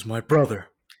Kahn is my brother.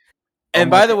 Oh And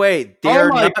my by the god! way, they Oh are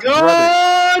my not brothers.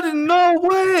 god! No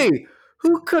way!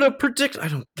 Who could have predicted? I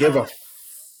don't give a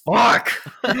fuck.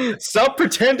 Stop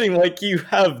pretending like you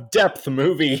have depth,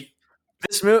 movie.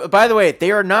 By the way,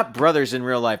 they are not brothers in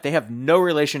real life. They have no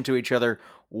relation to each other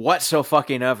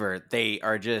whatsoever. They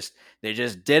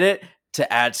just did it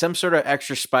to add some sort of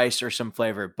extra spice or some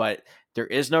flavor, but there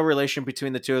is no relation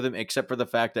between the two of them except for the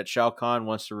fact that Shao Kahn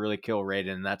wants to really kill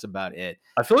Raiden, and that's about it.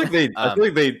 I feel like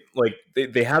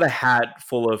they had a hat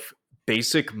full of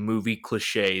basic movie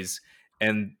cliches,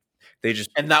 and they just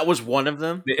And that was one of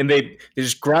them. they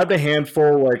just grabbed a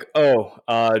handful, like, oh,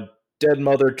 dead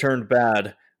mother turned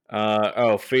bad,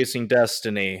 facing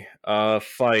destiny,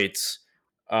 fights,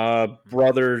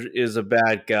 brother is a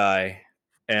bad guy,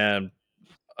 and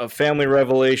a family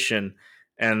revelation,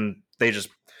 and they just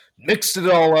mixed it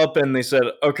all up, and they said,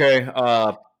 okay,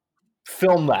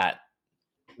 film that,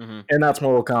 Mm-hmm. and that's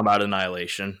Mortal Kombat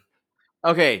Annihilation.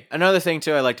 Okay, another thing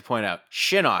too I'd like to point out.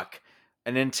 Shinnok.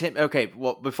 Okay,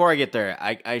 well, before I get there,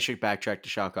 I should backtrack to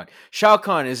Shao Kahn. Shao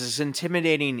Kahn is this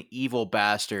intimidating evil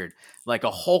bastard, like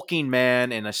a hulking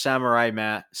man in a samurai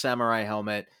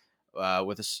helmet,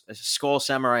 with a skull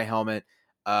samurai helmet.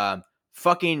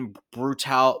 Fucking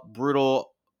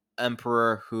brutal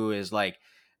emperor who is like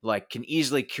can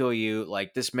easily kill you.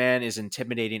 Like, this man is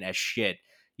intimidating as shit.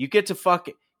 You get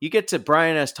to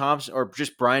Brian S. Thompson, or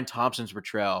just Brian Thompson's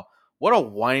portrayal. What a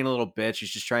whiny little bitch. He's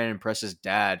just trying to impress his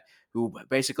dad. who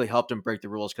basically helped him break the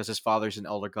rules because his father's an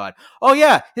elder god. Oh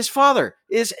yeah, his father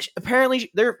is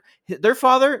apparently their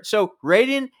father. So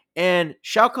Raiden and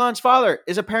Shao Kahn's father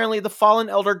is apparently the fallen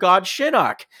elder god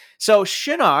Shinnok. So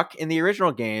Shinnok in the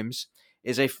original games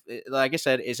is like I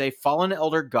said, is a fallen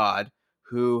elder god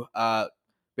who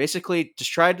basically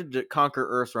just tried to conquer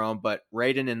Earthrealm, but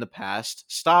Raiden in the past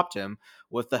stopped him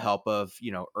with the help of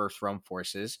Earthrealm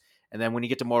forces. And then when you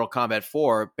get to Mortal Kombat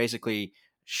 4, basically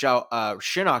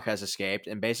Shinnok has escaped,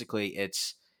 and basically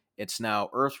it's now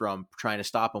Earthrealm trying to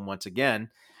stop him once again.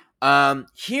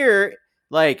 Here,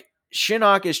 like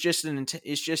Shinnok is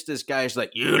just this guy's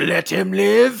like, you let him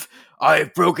live.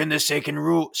 I've broken the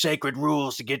sacred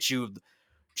rules to get you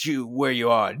where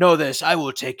you are. Know this, I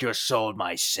will take your soul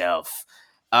myself.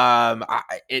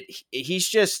 He's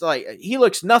just like, he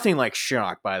looks nothing like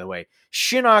Shinnok, by the way.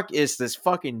 Shinnok is this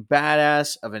fucking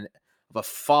badass of a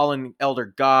fallen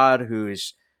elder god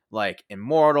who's like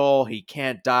immortal. He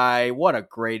can't die. What a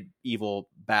great evil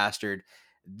bastard.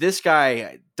 This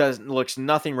guy looks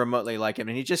nothing remotely like him,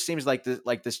 and he just seems like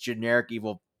this generic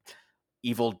evil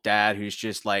dad who's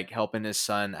just like helping his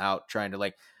son out, trying to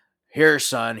like, here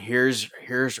son, here's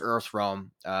Earthrealm,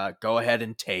 go ahead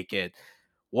and take it,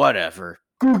 whatever,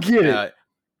 Go get it.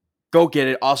 Go get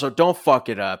it. Also, don't fuck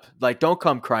it up. Like, don't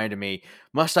come crying to me.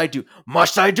 Must I do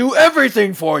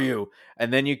everything for you?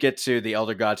 And then you get to the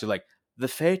elder gods who like, the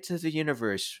fate of the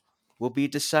universe will be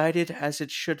decided as it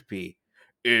should be.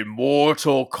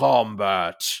 Immortal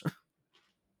combat.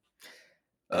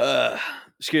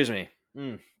 Excuse me.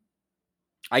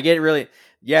 I get really,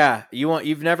 yeah.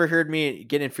 You've never heard me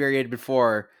get infuriated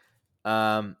before,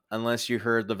 unless you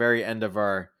heard the very end of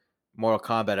our Mortal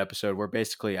Kombat episode, where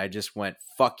basically I just went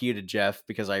fuck you to Jeff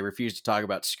because I refused to talk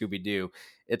about Scooby Doo.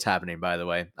 It's happening, by the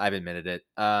way. I've admitted it.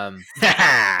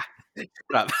 Shut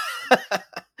up.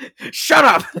 Shut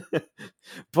up.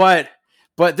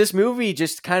 But this movie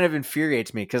just kind of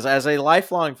infuriates me because as a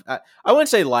lifelong, I wouldn't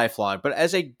say lifelong, but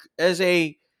as a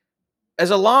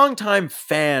longtime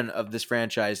fan of this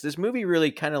franchise, this movie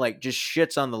really kind of like just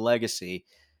shits on the legacy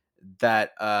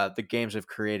that the games have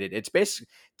created. It's basically,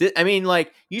 I mean,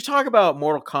 like, you talk about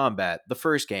Mortal Kombat, the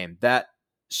first game that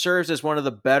serves as one of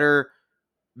the better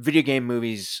video game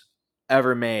movies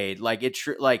ever made. Like,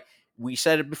 like we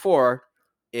said it before,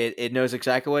 it knows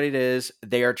exactly what it is.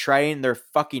 They are trying their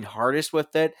fucking hardest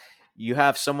with it. You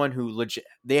have someone who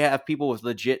they have people with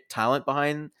legit talent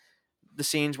behind the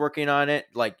scenes working on it.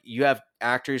 Like, you have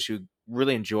actors who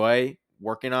really enjoy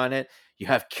working on it. You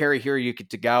have Cary-Hiroyuki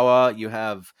Tagawa. You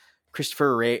have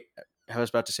Christopher Ray. I was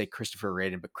about to say Christopher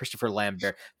Raiden, but Christopher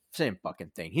Lambert. Same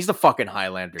fucking thing. He's the fucking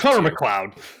Highlander. Connor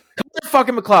McLeod. Connor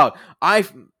fucking McLeod.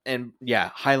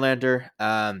 Highlander.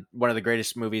 One of the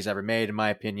greatest movies ever made, in my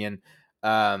opinion.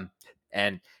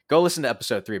 And go listen to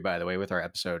episode 3, by the way, with our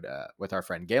episode with our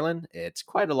friend Galen. It's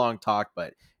quite a long talk,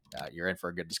 but you're in for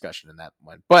a good discussion in that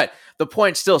one. But the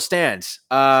point still stands.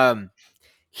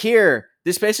 Here,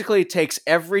 this basically takes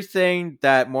everything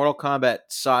that Mortal Kombat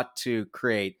sought to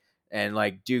create and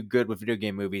like do good with video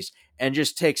game movies, and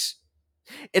just takes.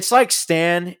 It's like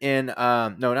Stan in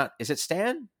is it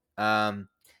Stan?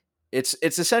 It's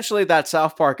essentially that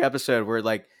South Park episode where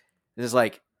like there's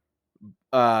like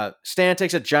Stan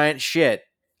takes a giant shit.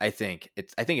 I think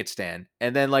it's Stan,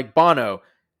 and then like Bono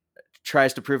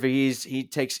tries to prove he's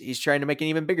trying to make an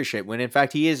even bigger shit when in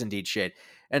fact he is indeed shit.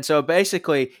 And so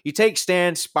basically you take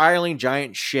Stan's spiraling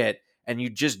giant shit and you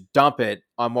just dump it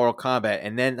on Mortal Kombat,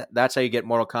 and then that's how you get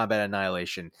Mortal Kombat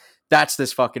Annihilation. That's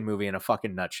this fucking movie in a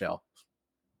fucking nutshell.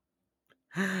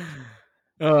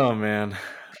 Oh man.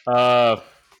 I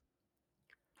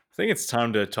think it's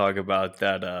time to talk about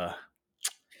that.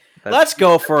 Let's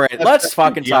go for it. Let's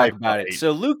fucking talk about it.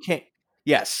 So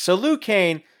Liu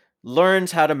Kang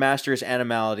learns how to master his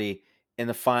animality in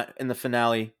the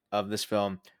finale of this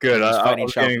film. Good. Fighting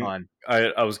Shao Kahn.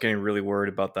 I was getting really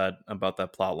worried about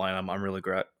that plot line. I'm really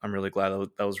glad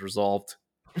that was resolved.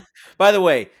 By the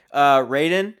way,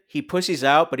 Raiden, he pussies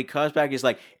out, but he comes back. He's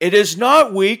like, "It is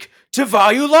not weak to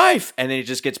value life," and then he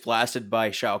just gets blasted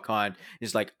by Shao Kahn.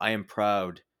 He's like, "I am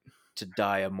proud to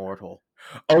die immortal."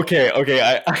 Okay.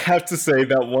 I have to say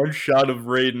that one shot of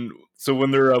Raiden. So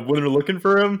when they're looking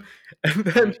for him, and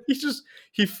then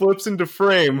he flips into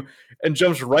frame and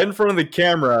jumps right in front of the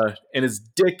camera, and his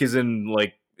dick is in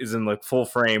full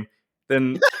frame.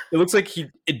 Then it looks like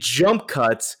it jump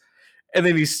cuts, and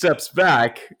then he steps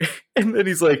back, and then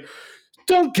he's like,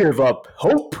 "Don't give up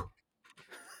hope."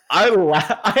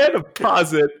 I had to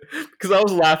pause it because I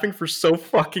was laughing for so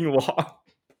fucking long.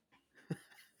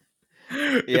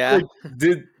 Yeah. Like,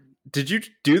 did you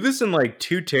do this in like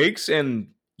 2 takes and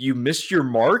you missed your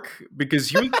mark?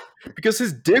 Because because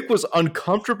his dick was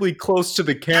uncomfortably close to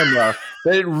the camera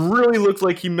that it really looked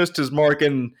like he missed his mark,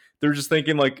 and they're just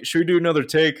thinking like, should we do another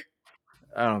take?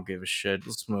 I don't give a shit.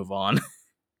 Let's move on.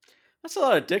 That's a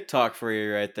lot of dick talk for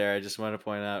you right there. I just want to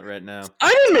point out right now. I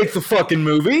didn't make the fucking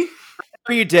movie.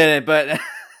 No, you didn't, but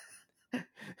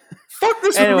Fuck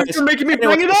this movie for making me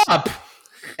bring it up.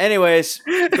 Anyways,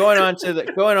 going back to the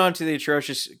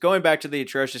atrocious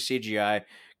CGI.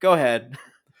 Go ahead.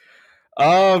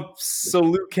 So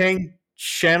Liu Kang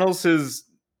channels his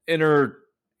inner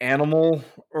animal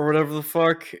or whatever the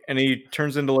fuck, and he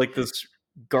turns into like this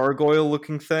gargoyle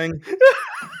looking thing.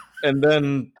 And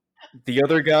then the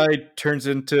other guy turns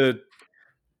into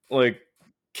like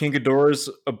King Ghidorah's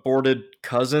aborted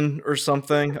cousin or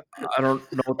something. I don't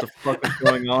know what the fuck is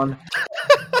going on.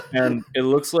 And it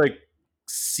looks like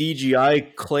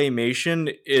CGI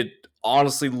claymation. It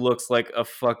honestly looks like a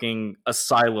fucking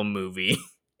Asylum movie.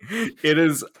 It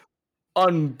is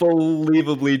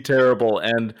unbelievably terrible.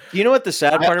 And you know what the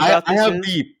sad part about this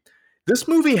is? This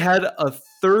movie had a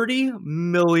 $30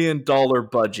 million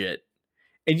budget,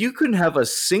 and you couldn't have a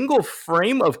single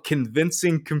frame of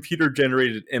convincing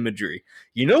computer-generated imagery.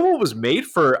 You know what was made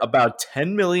for about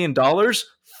 $10 million?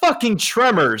 Fucking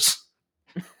Tremors.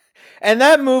 And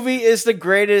that movie is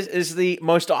the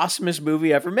most awesomest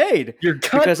movie ever made. You're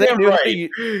because they knew right.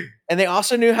 And they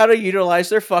also knew how to utilize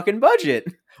their fucking budget.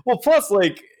 Well, plus,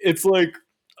 like, it's like,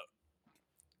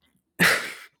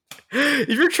 if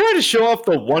you're trying to show off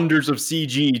the wonders of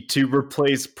CG to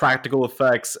replace practical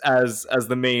effects as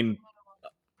the main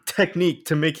technique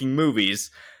to making movies,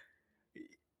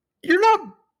 you're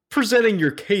not presenting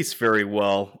your case very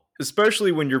well,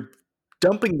 especially when you're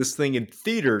dumping this thing in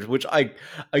theaters, which I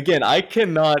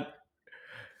cannot,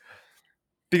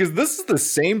 because this is the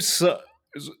same. So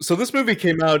this movie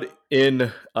came out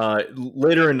in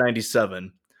later in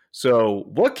 '97. So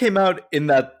what came out in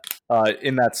that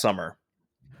summer?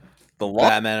 The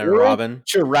Batman and Robin,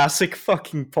 Jurassic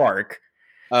fucking Park.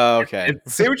 Oh, okay. And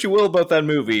say what you will about that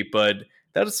movie, but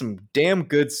that is some damn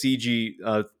good CG.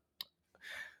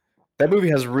 That movie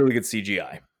has really good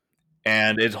CGI.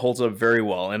 And it holds up very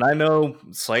well. And I know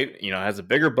Slate, has a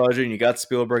bigger budget, and you got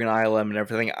Spielberg and ILM and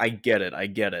everything. I get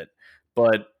it.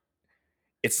 But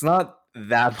it's not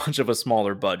that much of a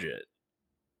smaller budget.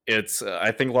 It's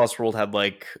I think Lost World had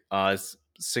like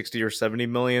 60 or 70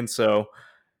 million. So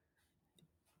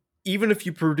even if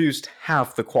you produced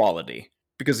half the quality,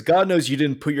 because God knows you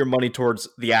didn't put your money towards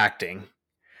the acting,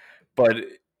 but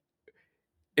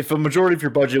if a majority of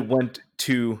your budget went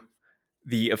to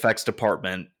the effects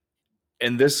department,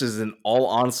 and this is in all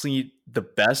honesty the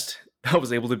best that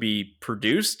was able to be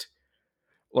produced,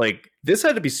 like, this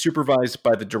had to be supervised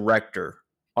by the director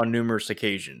on numerous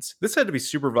occasions. This had to be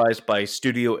supervised by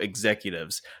studio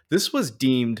executives. This was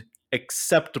deemed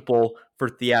acceptable for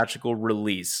theatrical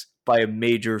release by a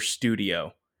major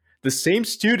studio. The same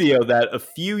studio that a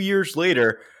few years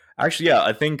later, actually, yeah,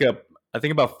 I think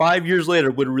about 5 years later,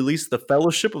 would release The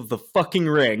Fellowship of the fucking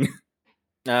Ring.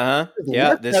 Uh-huh.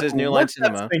 Yeah, this is New Line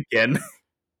Cinema.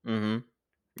 Mm-hmm.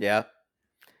 Yeah.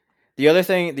 The other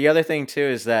thing too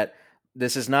is that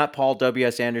this is not Paul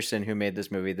W.S. Anderson who made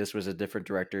this movie. This was a different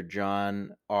director,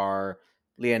 John R.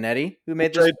 Leonetti, who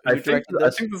made this.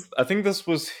 I think this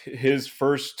was his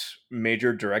first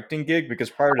major directing gig,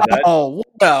 because prior to that, what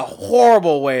a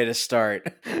horrible way to start.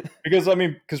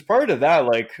 because prior to that,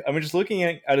 like, just looking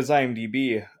at his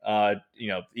IMDb,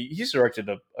 he's directed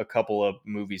a couple of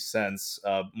movies since,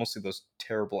 mostly those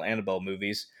terrible Annabelle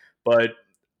movies. But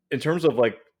in terms of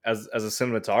like as a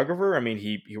cinematographer,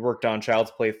 he worked on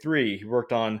Child's Play 3. He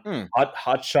worked on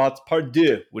Hot Shots Part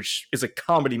 2, which is a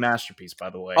comedy masterpiece, by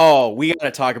the way. Oh, we got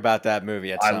to talk about that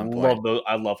movie at some point.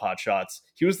 I love Hot Shots.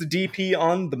 He was the DP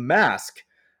on The Mask.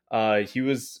 He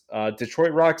was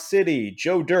Detroit Rock City.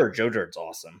 Joe Dirt. Joe Dirt's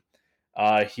awesome.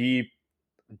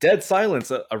 Dead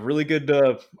Silence, a really good,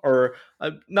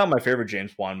 not my favorite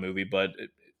James Bond movie, but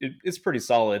it's pretty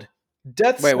solid.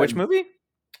 Which movie?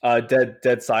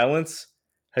 Dead Silence.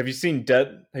 Have you seen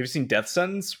Death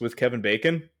Sentence with Kevin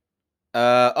Bacon?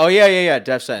 Yeah.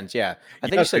 Death Sentence. Yeah, I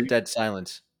think you said Dead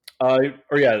Silence.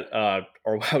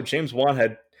 James Wan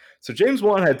had. So James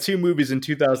Wan had two movies in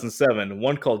 2007.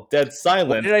 One called Dead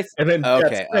Silence, and then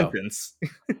Death Sentence.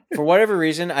 For whatever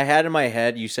reason, I had in my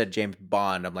head you said James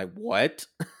Bond. I'm like, what?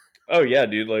 Oh yeah,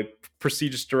 dude! Like,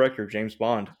 prestigious director James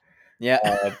Bond.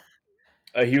 Yeah.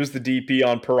 He was the DP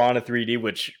on Piranha 3D,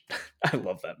 which I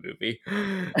love that movie.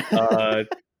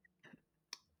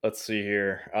 Let's see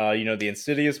here. The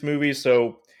Insidious movie.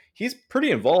 So he's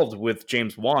pretty involved with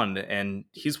James Wan, and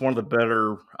he's one of the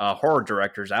better horror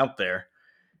directors out there.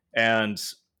 And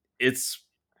it's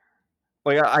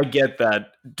like I get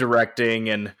that directing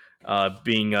and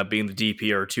being the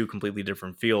DP are two completely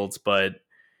different fields, but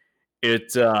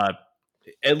it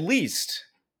at least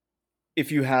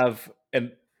if you have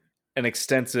an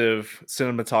extensive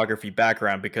cinematography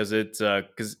background, because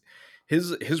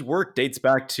his work dates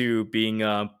back to being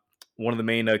one of the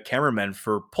main cameramen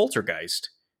for Poltergeist,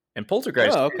 and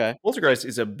Oh, okay. Poltergeist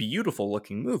is a beautiful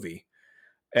looking movie,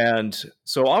 and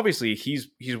so obviously he's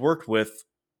worked with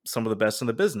some of the best in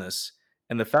the business,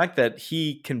 and the fact that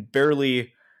he can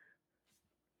barely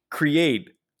create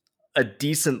a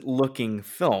decent looking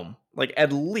film, like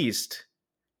at least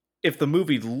if the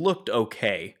movie looked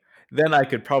okay, then I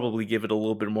could probably give it a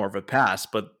little bit more of a pass.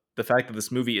 But the fact that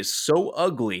this movie is so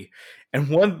ugly, and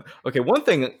one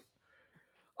thing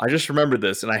I just remembered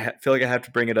this, and I feel like I have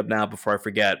to bring it up now before I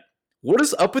forget. What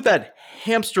is up with that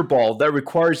hamster ball that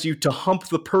requires you to hump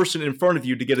the person in front of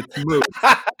you to get it to move?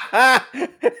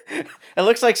 It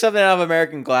looks like something out of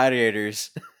American Gladiators.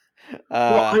 Bro,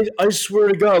 Uh, I swear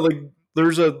to God, like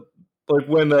there's a like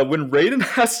when Raiden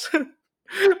has to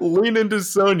lean into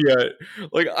Sonya,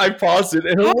 like I paused it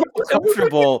and how it looks like it's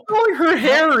uncomfortable? throwing her How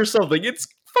hair or something. It's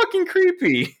fucking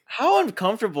creepy. how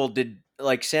uncomfortable did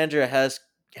like Sandra has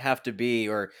have to be,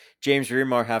 or James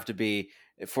Remar have to be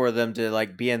for them to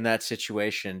like be in that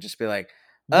situation? Just be like,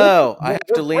 oh, I have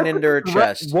to lean into her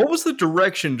chest. What was the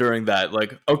direction during that?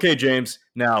 Like, okay, James,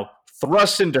 now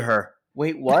thrust into her.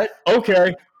 Wait, what?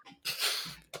 Okay.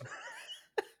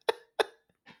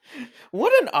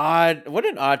 What an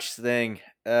odd thing.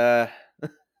 There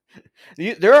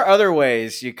are other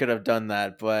ways you could have done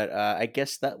that, but I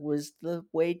guess that was the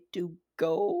way to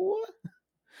go.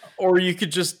 Or you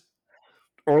could just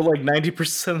or like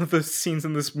 90% of the scenes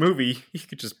in this movie, you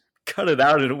could just cut it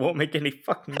out and it won't make any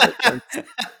fucking difference.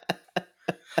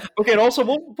 Okay, and also,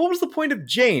 what was the point of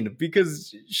Jane?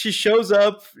 Because she shows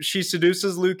up, she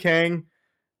seduces Liu Kang,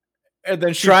 and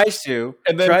then she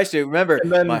and then tries to remember and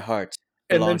my then heart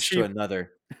and then belongs to she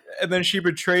another. and then she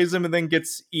betrays him and then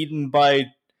gets eaten by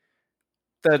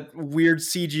that weird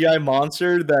CGI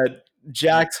monster that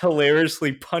Jax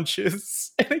hilariously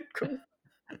punches.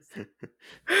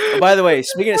 Oh, by the way,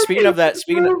 speaking Fucking of that,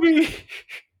 movie.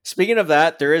 speaking of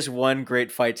that, there is one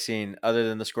great fight scene other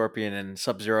than the Scorpion and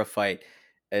Sub Zero fight.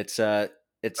 It's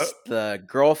it's the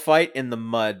girl fight in the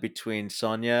mud between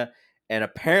Sonya and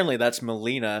apparently that's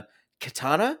Melina.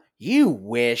 Katana, you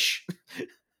wish.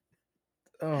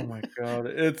 Oh my god,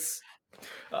 it's.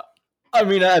 uh, I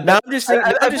mean, at Now I'm just thinking.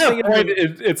 Now I'm just that thinking of point,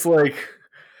 the. it's like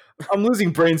I'm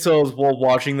losing brain cells while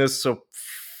watching this. So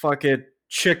fuck it,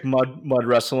 chick mud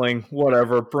wrestling,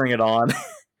 whatever, bring it on.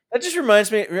 That just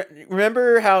reminds me.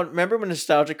 Remember when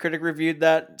Nostalgia Critic reviewed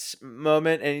that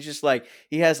moment, and he's just like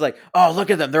he has like, oh look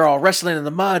at them, they're all wrestling in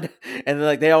the mud, and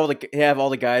like they have all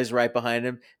the guys right behind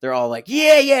him. They're all like,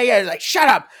 yeah, yeah, yeah. Like, shut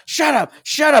up, shut up,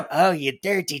 shut up. Oh, you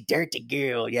dirty, dirty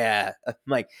girl. Yeah, I'm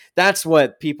like that's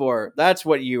what people are. That's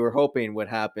what you were hoping would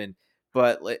happen.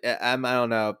 But like, I don't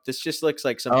know. This just looks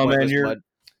like some Oh man, pointless you're mud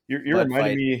reminding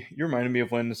fight. me. You're reminding me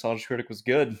of when Nostalgia Critic was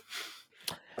good.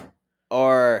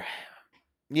 Or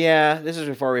yeah, this is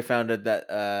before we found out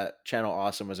that Channel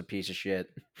Awesome was a piece of shit.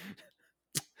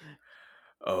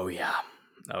 Oh yeah,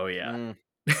 oh yeah.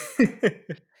 Mm,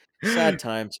 sad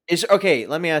times. Is okay.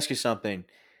 Let me ask you something.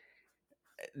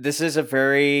 This is a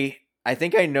very. I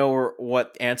think I know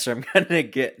what answer I'm gonna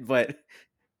get, but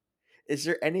is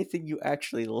there anything you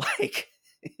actually like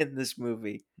in this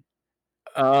movie?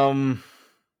 um,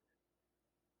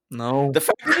 no, The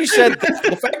fact that you said that,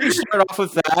 the fact that you start off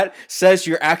with that says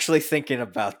you're actually thinking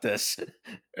about this.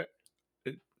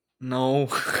 no.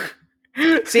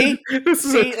 See, This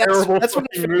is a see, terrible that's what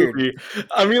I fucking figured. movie.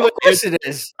 I mean, Of like course it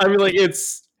is. I mean, like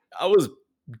it's. I was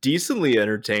decently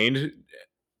entertained.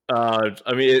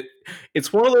 I mean,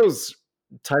 it's one of those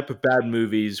type of bad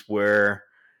movies where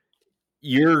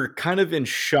you're kind of in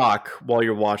shock while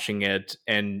you're watching it,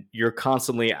 and you're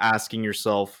constantly asking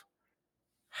yourself,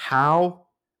 how,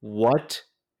 what,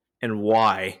 and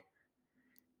why.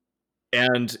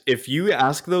 And if you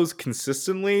ask those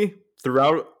consistently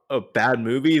throughout a bad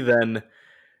movie, then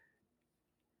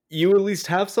you at least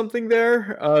have something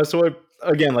there.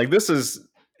 Again, like this is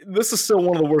still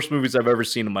one of the worst movies I've ever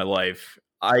seen in my life.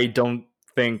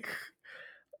 Think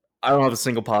I don't have a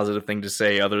single positive thing to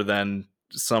say other than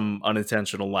some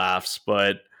unintentional laughs.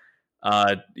 But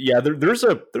yeah, there's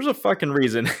a fucking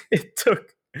reason it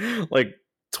took like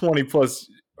 20 plus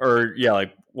or yeah,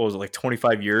 like what was it, like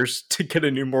 25 years to get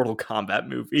a new Mortal Kombat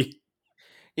movie.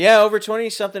 Yeah, over 20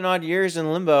 something odd years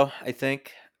in limbo, I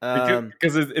think.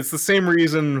 Because it's the same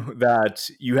reason that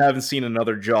you haven't seen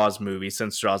another Jaws movie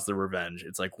since Jaws the Revenge.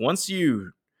 It's like once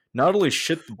you not only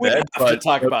shit the We bed, have to but,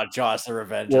 talk about Jaws: The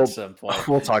Revenge at well, some point.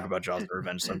 we'll talk about Jaws: The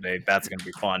Revenge someday. That's gonna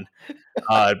be fun.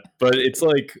 But it's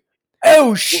like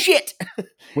Oh shit!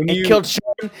 when It you killed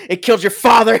Sean. It killed your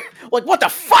father. Like what the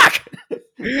fuck?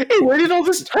 He waited all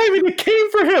this time and it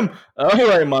came for him. All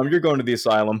right, mom, you're going to the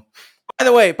asylum. By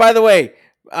the way,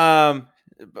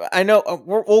 I know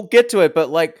we'll get to it, but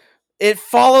like it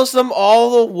follows them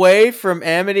all the way from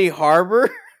Amity Harbor.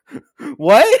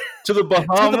 What? To the To the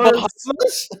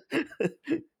Bahamas.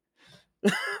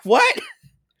 Bahamas? What?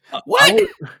 I What? would,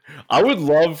 I would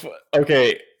love.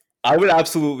 Okay, I would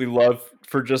absolutely love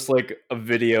for just like a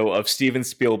video of Steven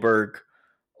Spielberg,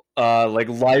 like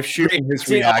live shooting his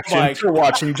Oh reaction my! to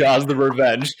watching Jaws: The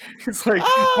Revenge. It's like,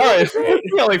 Oh, all that'd right, be great.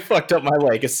 you really fucked up my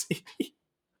legacy. I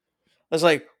was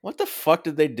like, what the fuck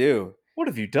did they do? What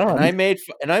have you And done? I made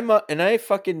and I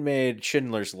fucking made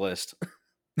Schindler's List.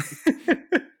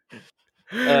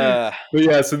 Uh, But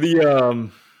yeah, so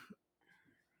the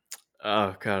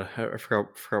oh god, I forgot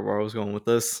where I was going with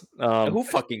this. who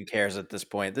fucking cares at this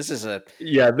point?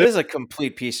 Yeah, This is a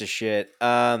complete piece of shit.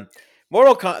 Mortal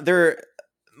Kombat.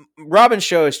 Robin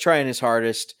Show is trying his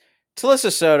hardest.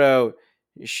 Talissa Soto,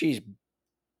 she's,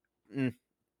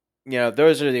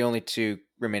 those are the only two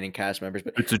remaining cast members.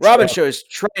 But it's a Robin trap. Show is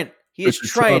trying. He is It's a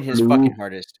trap, trying his Lou. fucking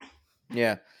hardest.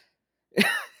 Yeah,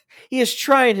 he is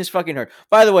trying his fucking hard.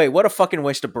 By the way, what a fucking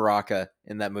waste of Baraka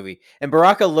in that movie. And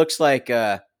Baraka looks like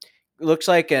an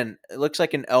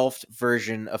elf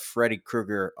version of Freddy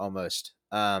Krueger almost,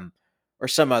 or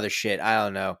some other shit. I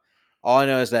don't know. All I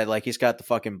know is that like he's got the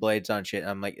fucking blades on shit. And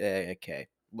I'm like, okay,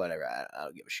 whatever. I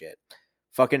don't give a shit.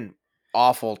 Fucking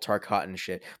awful Tarkatan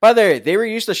shit. By the way, they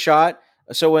reused the shot.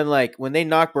 So when they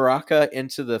knock Baraka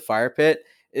into the fire pit,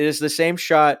 it is the same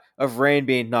shot of Rain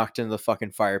being knocked into the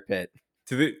fucking fire pit.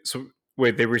 So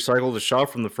wait, they recycled the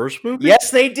shot from the first movie? Yes,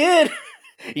 they did.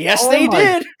 Yes, Oh they my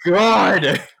did.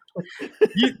 god!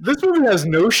 This movie has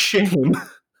no shame.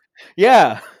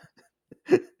 Yeah.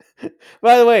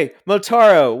 By the way,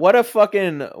 Motaro,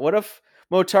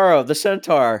 Motaro, the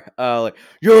centaur, like,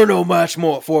 you're no match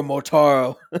more for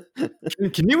Motaro.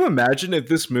 Can you imagine if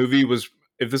this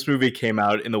movie came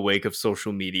out in the wake of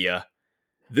social media?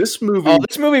 This movie Oh,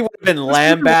 this movie would have been this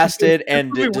lambasted and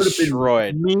movie would have been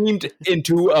destroyed. memed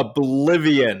into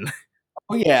oblivion.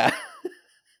 Oh yeah.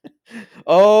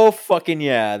 Oh fucking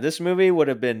yeah. This movie would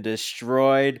have been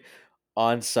destroyed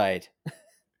on sight.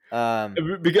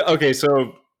 Okay,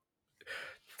 so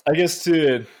I guess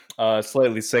to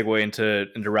slightly segue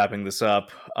into wrapping this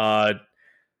up.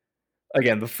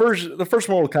 Again, the first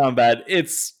Mortal Kombat,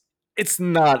 it's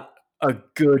not a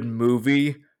good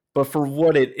movie, but for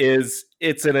what it is,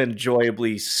 it's an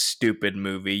enjoyably stupid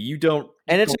movie.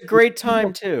 And it's a great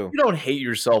time too. You don't hate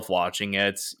yourself watching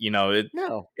it.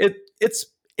 No. It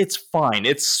it's fine.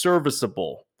 It's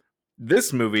serviceable.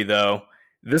 This movie though,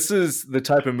 this is the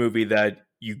type of movie that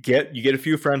you get a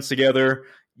few friends together,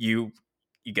 you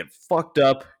get fucked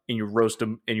up and you roast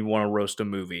them and you want to roast a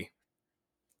movie.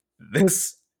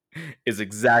 This is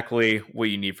exactly what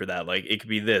you need for that. Like it could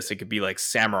be this, it could be like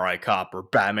Samurai Cop or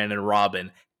Batman and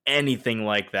Robin, anything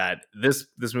like that. This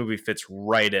movie fits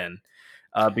right in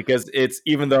because it's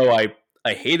even though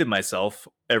I hated myself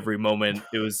every moment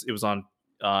it was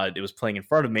playing in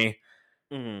front of me.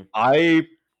 Mm-hmm. I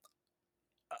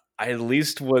at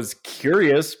least was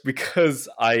curious because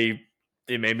I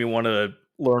it made me want to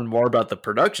learn more about the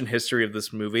production history of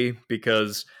this movie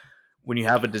because when you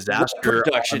have a disaster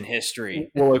Production history.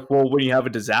 when you have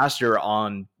a disaster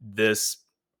on this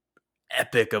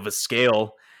epic of a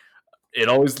scale, it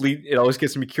always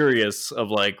gets me curious of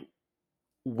like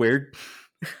where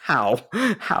how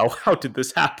did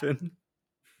this happen?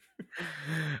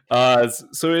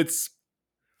 So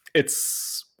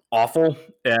it's awful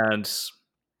and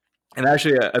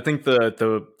actually I think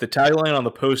the tagline on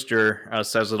the poster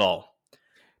says it all.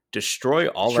 Destroy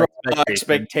all Destroy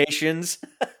expectations. expectations.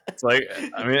 It's like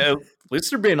I mean at least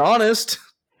they're being honest.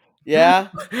 Yeah.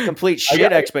 Complete I,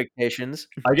 shit expectations.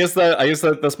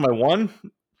 that's my one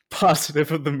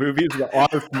positive of the movie is the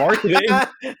honest marketing.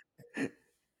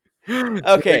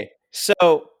 Okay.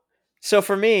 So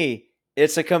for me,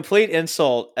 it's a complete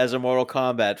insult as a Mortal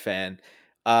Kombat fan.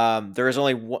 There is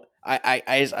only one.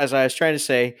 As I was trying to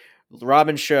say,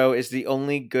 Robin Show is the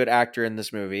only good actor in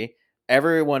this movie.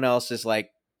 Everyone else is like,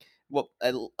 well,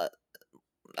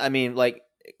 I mean, like,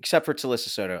 except for Talissa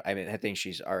Soto. I mean, I think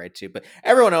she's all right too. But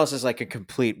everyone else is like a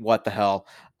complete what the hell.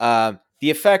 The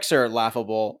effects are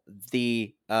laughable.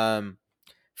 The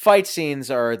fight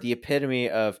scenes are the epitome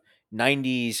of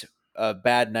 '90s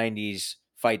bad '90s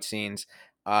fight scenes.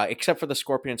 except for the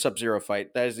Scorpion and Sub-Zero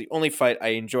fight. That is the only fight I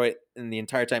enjoy in the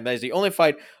entire time. That is the only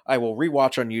fight I will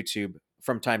rewatch on YouTube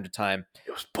from time to time.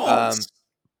 It was Um, balls.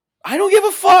 I don't give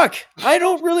a fuck. I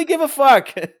don't really give a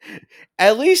fuck.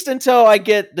 At least until I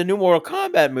get the new Mortal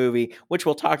Kombat movie, which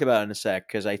we'll talk about in a sec,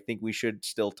 because I think we should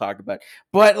still talk about.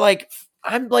 But like,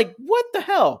 I'm like, what the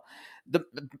hell? The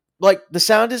like the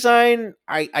sound design.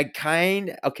 I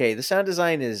kind okay. The sound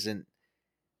design isn't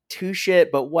too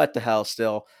shit, but what the hell?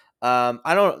 Still, I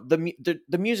don't.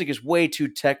 The music is way too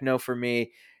techno for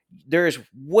me. There is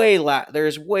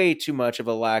way too much of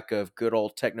a lack of good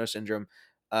old techno syndrome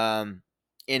um,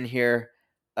 in here.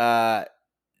 Uh,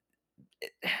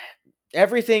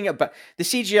 Everything about the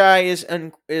CGI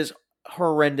is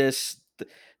horrendous.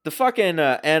 The fucking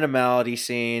animality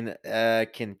scene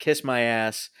can kiss my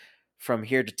ass from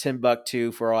here to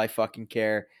Timbuktu for all I fucking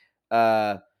care.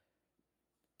 Uh,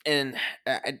 and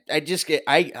I just get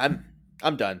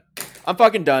I'm done. I'm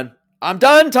fucking done. I'm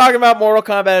done talking about Mortal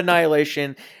Kombat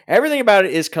Annihilation. Everything about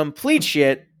it is complete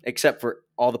shit except for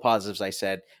all the positives I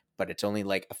said, but it's only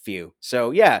like a few.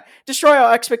 So yeah, destroy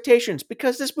all expectations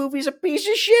because this movie's a piece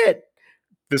of shit.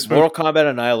 This movie, Mortal Kombat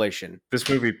Annihilation. this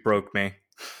movie broke me.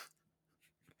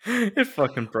 It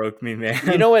fucking broke me, You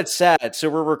man. know what's sad? So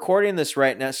we're recording this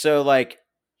right now. So like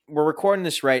we're recording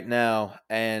this right now,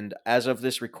 and as of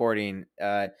this recording,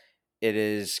 it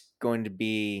is going to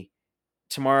be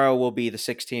tomorrow will be the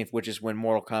 16th, which is when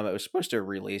Mortal Kombat was supposed to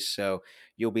release. So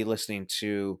you'll be listening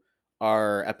to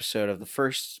our episode of the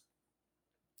first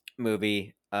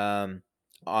movie on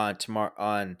tomorrow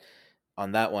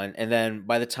on that one. And then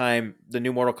by the time the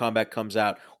new Mortal Kombat comes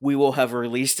out, we will have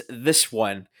released this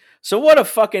one. So what a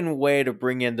fucking way to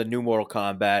bring in the new Mortal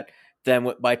Kombat than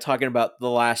by talking about the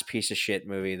last piece of shit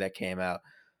movie that came out.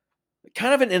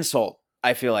 Kind of an insult,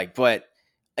 I feel like, but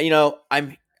you know,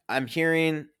 I'm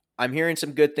hearing I'm hearing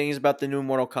some good things about the new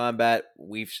Mortal Kombat.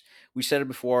 We said it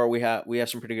before. We have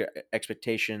some pretty good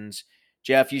expectations.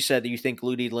 Jeff, you said that you think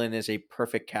Ludi Lin is a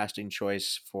perfect casting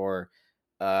choice for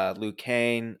Liu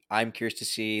Kang. I'm curious to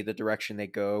see the direction they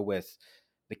go with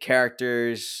the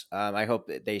characters. I hope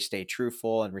that they stay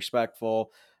truthful and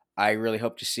respectful. I really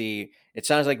hope to see. It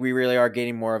sounds like we really are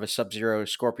getting more of a Sub-Zero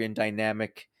Scorpion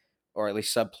dynamic, or at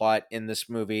least subplot in this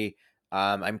movie.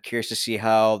 I'm curious to see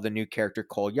how the new character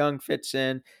Cole Young fits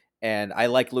in, and I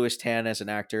like Louis Tan as an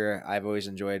actor. I've always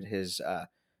enjoyed his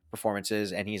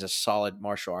performances, and he's a solid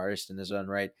martial artist in his own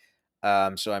right.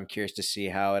 So I'm curious to see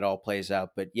how it all plays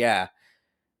out. But yeah,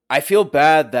 I feel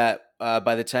bad that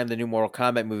by the time the new Mortal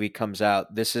Kombat movie comes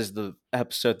out, this is the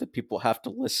episode that people have to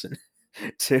listen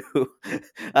to.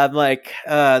 I'm like,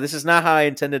 this is not how I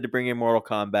intended to bring in Mortal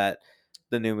Kombat,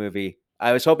 the new movie.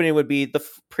 I was hoping it would be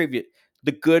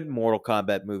the good Mortal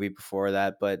Kombat movie before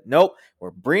that, but nope,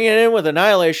 we're bringing it in with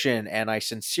Annihilation, and I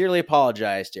sincerely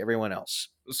apologize to everyone else.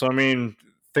 So I mean,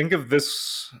 think of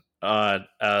this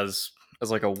as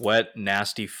like a wet,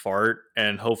 nasty fart,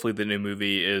 and hopefully the new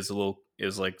movie is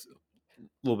like a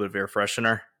little bit of air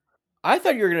freshener. I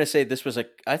thought you were going to say this was a.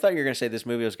 I thought you were going to say this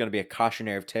movie was going to be a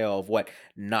cautionary tale of what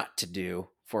not to do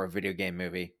for a video game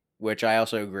movie, which I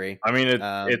also agree. I mean,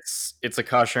 Um, it's a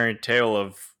cautionary tale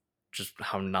of just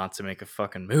how not to make a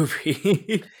fucking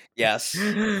movie. yes,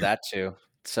 that too.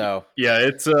 So Yeah,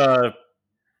 it's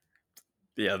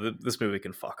yeah, this movie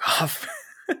can fuck off.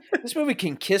 this movie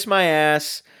can kiss my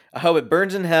ass. I hope it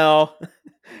burns in hell.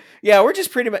 Yeah, we're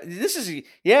just pretty much. This is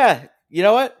yeah. You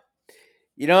know what?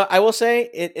 You know, I will say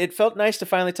it felt nice to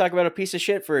finally talk about a piece of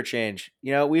shit for a change.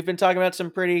 You know, we've been talking about some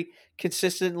pretty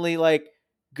consistently like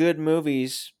good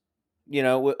movies, you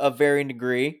know, of varying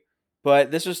degree, but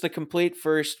this was the complete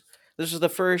first. This was the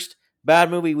first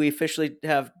bad movie we officially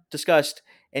have discussed,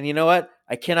 and you know what?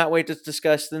 I cannot wait to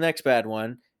discuss the next bad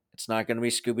one. It's not going to be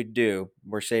Scooby Doo.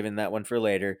 We're saving that one for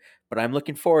later, but I'm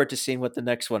looking forward to seeing what the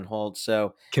next one holds.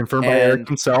 So, Confirmed by Eric and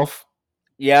himself.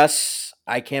 yes,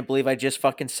 I can't believe I just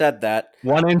fucking said that.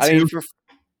 One and I mean, two. for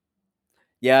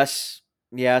yes,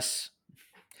 yes,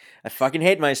 I fucking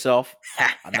hate myself.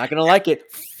 I'm not gonna like it.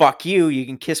 Fuck you. You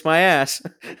can kiss my ass.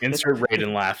 Insert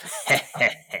Raiden laugh.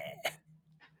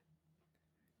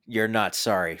 You're not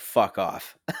sorry. Fuck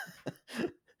off.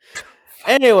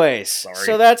 Anyways, Sorry.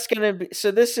 so that's gonna be. So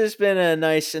this has been a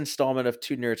nice installment of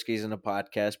Two Nerdskis in a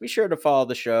Podcast. Be sure to follow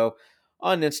the show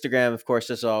on Instagram, of course,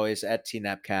 as always at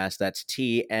TNAPcast. That's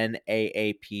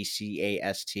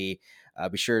TNAAPCAST.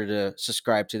 Be sure to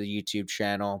subscribe to the YouTube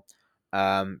channel.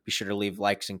 Be sure to leave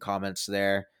likes and comments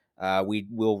there. We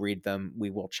will read them. We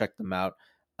will check them out,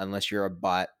 unless you're a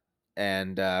bot,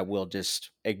 and we'll just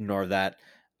ignore that.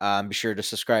 Be sure to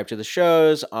subscribe to the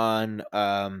shows on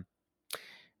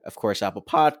of course, Apple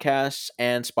Podcasts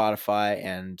and Spotify.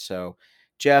 And so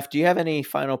Jeff, do you have any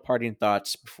final parting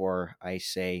thoughts before I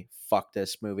say fuck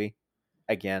this movie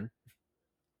again?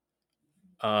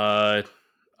 Uh,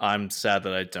 I'm sad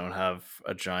that I don't have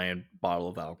a giant bottle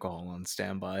of alcohol on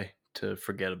standby to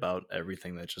forget about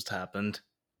everything that just happened.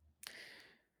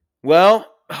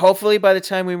 Well, hopefully by the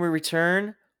time we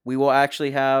return, we will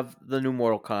actually have the new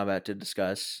Mortal Kombat to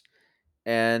discuss.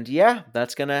 And yeah,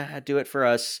 that's gonna do it for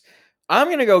us.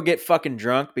 I'm gonna go get fucking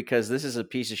drunk because this is a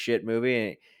piece of shit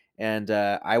movie, and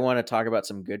I want to talk about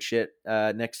some good shit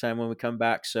next time when we come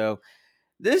back. So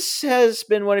this has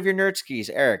been one of your nerd skis,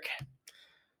 Eric.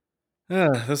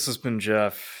 This has been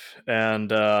Jeff, and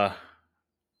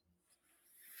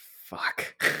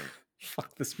fuck,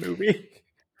 fuck this movie.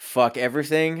 Fuck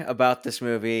everything about this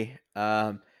movie.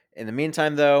 In the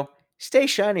meantime, though, stay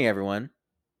shiny, everyone.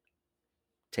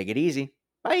 Take it easy.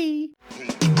 Bye.